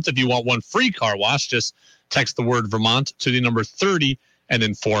 $20 a month. If you want one free car wash, just text the word Vermont to the number 30 and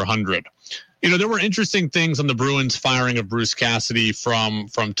then 400. You know, there were interesting things on the Bruins firing of Bruce Cassidy from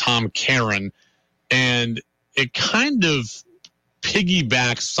Tom Caron, and it kind of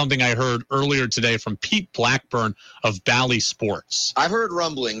piggybacks something I heard earlier today from Pete Blackburn of Bally Sports. I've heard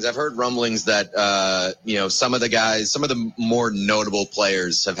rumblings that, some of the more notable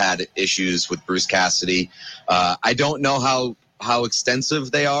players have had issues with Bruce Cassidy. I don't know how extensive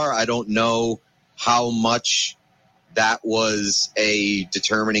they are. I don't know how much that was a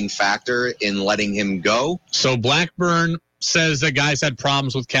determining factor in letting him go. So Blackburn says that guys had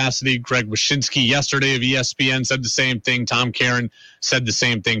problems with Cassidy. Greg Wyshynski yesterday of ESPN said the same thing. Tom Caron said the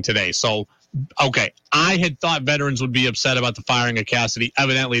same thing today. So, okay, I had thought veterans would be upset about the firing of Cassidy.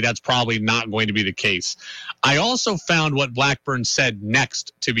 Evidently, that's probably not going to be the case. I also found what Blackburn said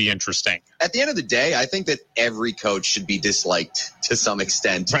next to be interesting. At the end of the day, I think that every coach should be disliked to some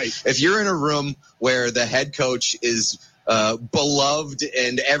extent. Right. If you're in a room where the head coach is beloved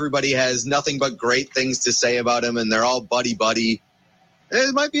and everybody has nothing but great things to say about him and they're all buddy-buddy,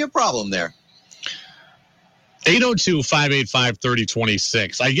 there might be a problem there.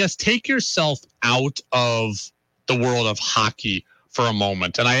 802-585-3026. I guess take yourself out of the world of hockey for a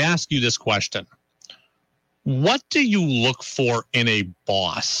moment, and I ask you this question. What do you look for in a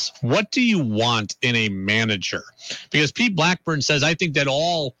boss? What do you want in a manager? Because Pete Blackburn says, I think that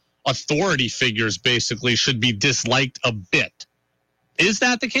all authority figures basically should be disliked a bit. Is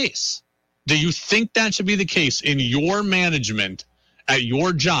that the case? Do you think that should be the case in your management at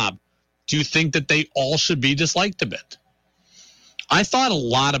your job? Do you think that they all should be disliked a bit? I thought a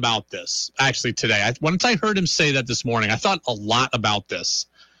lot about this actually today. Once I heard him say that this morning, I thought a lot about this.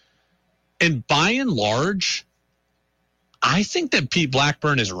 And by and large, I think that Pete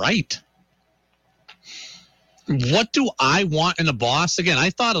Blackburn is right. What do I want in a boss? Again,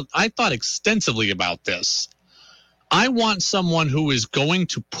 I thought extensively about this. I want someone who is going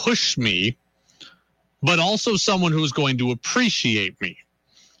to push me, but also someone who is going to appreciate me.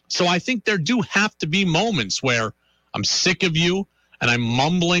 So I think there do have to be moments where I'm sick of you and I'm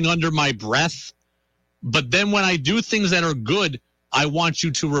mumbling under my breath. But then when I do things that are good, I want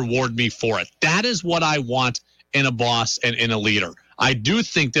you to reward me for it. That is what I want in a boss and in a leader. I do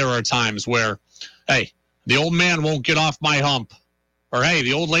think there are times where, hey, the old man won't get off my hump. Or, hey,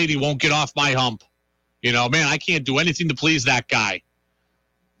 the old lady won't get off my hump. You know, man, I can't do anything to please that guy.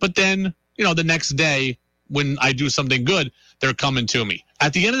 But then, you know, the next day when I do something good, they're coming to me.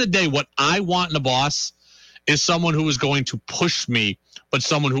 At the end of the day, what I want in a boss is someone who is going to push me, but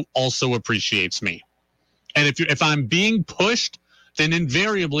someone who also appreciates me. And if I'm being pushed, then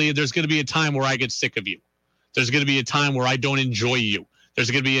invariably there's going to be a time where I get sick of you. There's going to be a time where I don't enjoy you.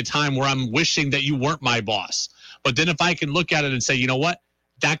 There's going to be a time where I'm wishing that you weren't my boss. But then if I can look at it and say, you know what,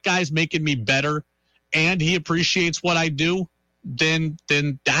 that guy's making me better and he appreciates what I do, then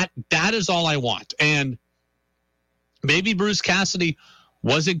that is all I want. And maybe Bruce Cassidy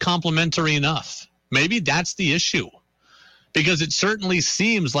wasn't complimentary enough. Maybe that's the issue. Because it certainly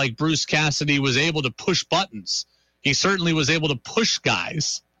seems like Bruce Cassidy was able to push buttons. He certainly was able to push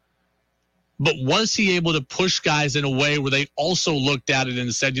guys. But was he able to push guys in a way where they also looked at it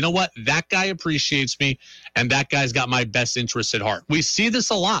and said, you know what, that guy appreciates me and that guy's got my best interests at heart? We see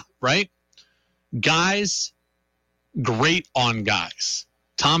this a lot, right? Guys, great on guys.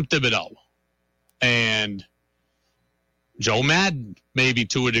 Tom Thibodeau and Joe Madden, maybe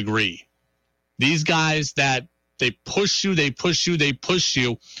to a degree. These guys that they push you,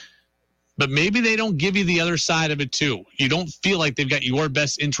 but maybe they don't give you the other side of it too. You don't feel like they've got your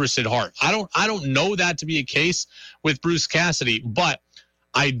best interests at heart. I don't know that to be a case with Bruce Cassidy, but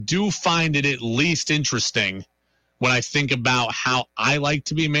I do find it at least interesting when I think about how I like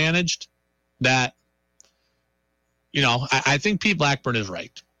to be managed that, you know, I think Pete Blackburn is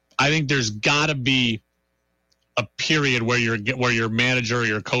right. I think there's got to be a period where your manager or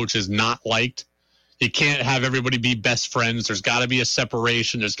your coach is not liked. You can't have everybody be best friends. There's got to be a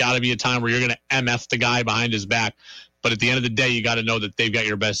separation. There's got to be a time where you're going to MF the guy behind his back. But at the end of the day, you got to know that they've got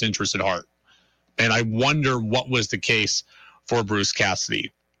your best interest at heart. And I wonder what was the case for Bruce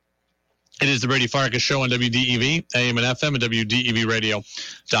Cassidy. It is the Brady Farkas Show on WDEV, AM and FM, and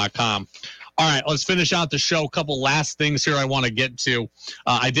WDEVradio.com. All right, let's finish out the show. A couple last things here I want to get to.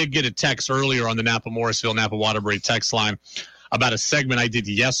 I did get a text earlier on the Napa-Morrisville, Napa-Waterbury text line about a segment I did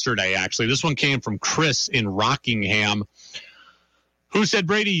yesterday, actually. This one came from Chris in Rockingham, who said,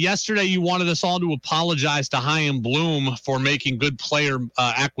 Brady, yesterday you wanted us all to apologize to Chaim Bloom for making good player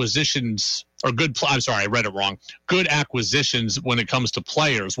acquisitions, or I read it wrong. Good acquisitions when it comes to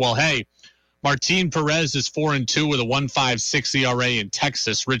players. Well, hey, Martin Perez is 4-2 with a 1.56 ERA in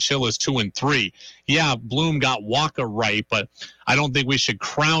Texas. Rich Hill is 2-3. Yeah, Bloom got Walker right, but I don't think we should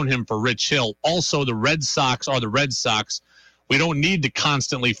crown him for Rich Hill. Also, the Red Sox are the Red Sox. We don't need to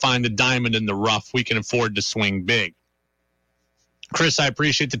constantly find the diamond in the rough. We can afford to swing big. Chris, I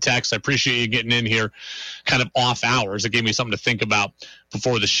appreciate the text. I appreciate you getting in here kind of off hours. It gave me something to think about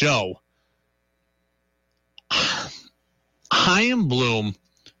before the show. Chaim Bloom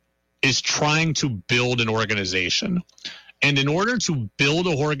is trying to build an organization. And in order to build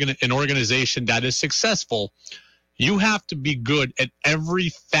an organization that is successful, You have to be good at every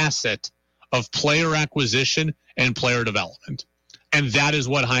facet of player acquisition and player development. And that is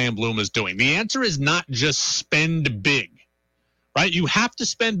what Chaim Bloom is doing. The answer is not just spend big, right? You have to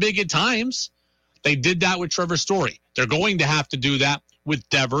spend big at times. They did that with Trevor Story. They're going to have to do that with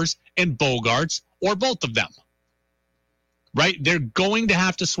Devers and Bogarts, or both of them, right? They're going to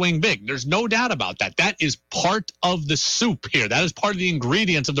have to swing big. There's no doubt about that. That is part of the soup here. That is part of the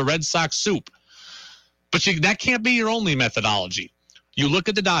ingredients of the Red Sox soup. But that can't be your only methodology. You look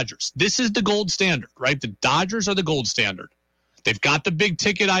at the Dodgers. This is the gold standard, right? The Dodgers are the gold standard. They've got the big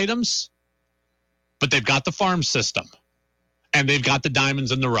ticket items, but they've got the farm system, and they've got the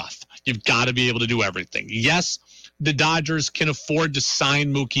diamonds in the rough. You've got to be able to do everything. Yes, the Dodgers can afford to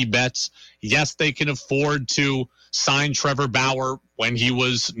sign Mookie Betts. Yes, they can afford to sign Trevor Bauer when he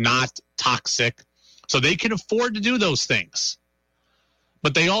was not toxic. So they can afford to do those things.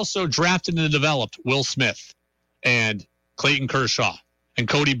 But they also drafted and developed Will Smith and Clayton Kershaw and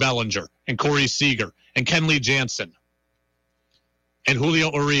Cody Bellinger and Corey Seager and Kenley Jansen and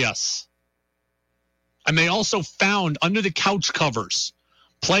Julio Urias. And they also found under the couch covers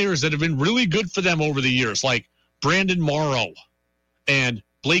players that have been really good for them over the years, like Brandon Morrow and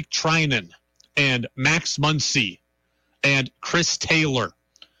Blake Trinan and Max Muncy and Chris Taylor.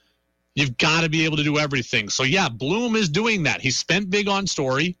 You've got to be able to do everything. So, yeah, Bloom is doing that. He spent big on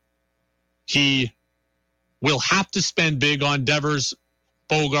Story. He will have to spend big on Devers,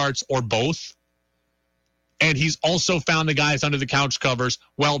 Bogarts, or both. And he's also found the guys under the couch covers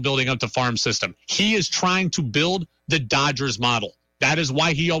while building up the farm system. He is trying to build the Dodgers model. That is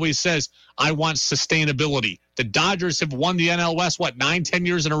why he always says, I want sustainability. The Dodgers have won the NL West, 9-10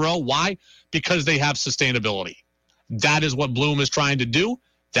 years in a row? Why? Because they have sustainability. That is what Bloom is trying to do.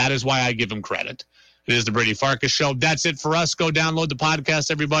 That is why I give him credit. It is the Brady Farkas Show. That's it for us. Go download the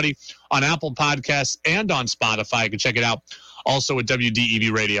podcast, everybody, on Apple Podcasts and on Spotify. You can check it out also at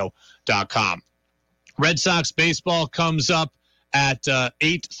WDEVradio.com. Red Sox baseball comes up at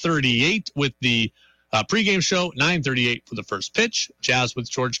 8:38 with the pregame show, 9:38 for the first pitch. Jazz with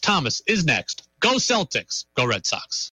George Thomas is next. Go Celtics. Go Red Sox.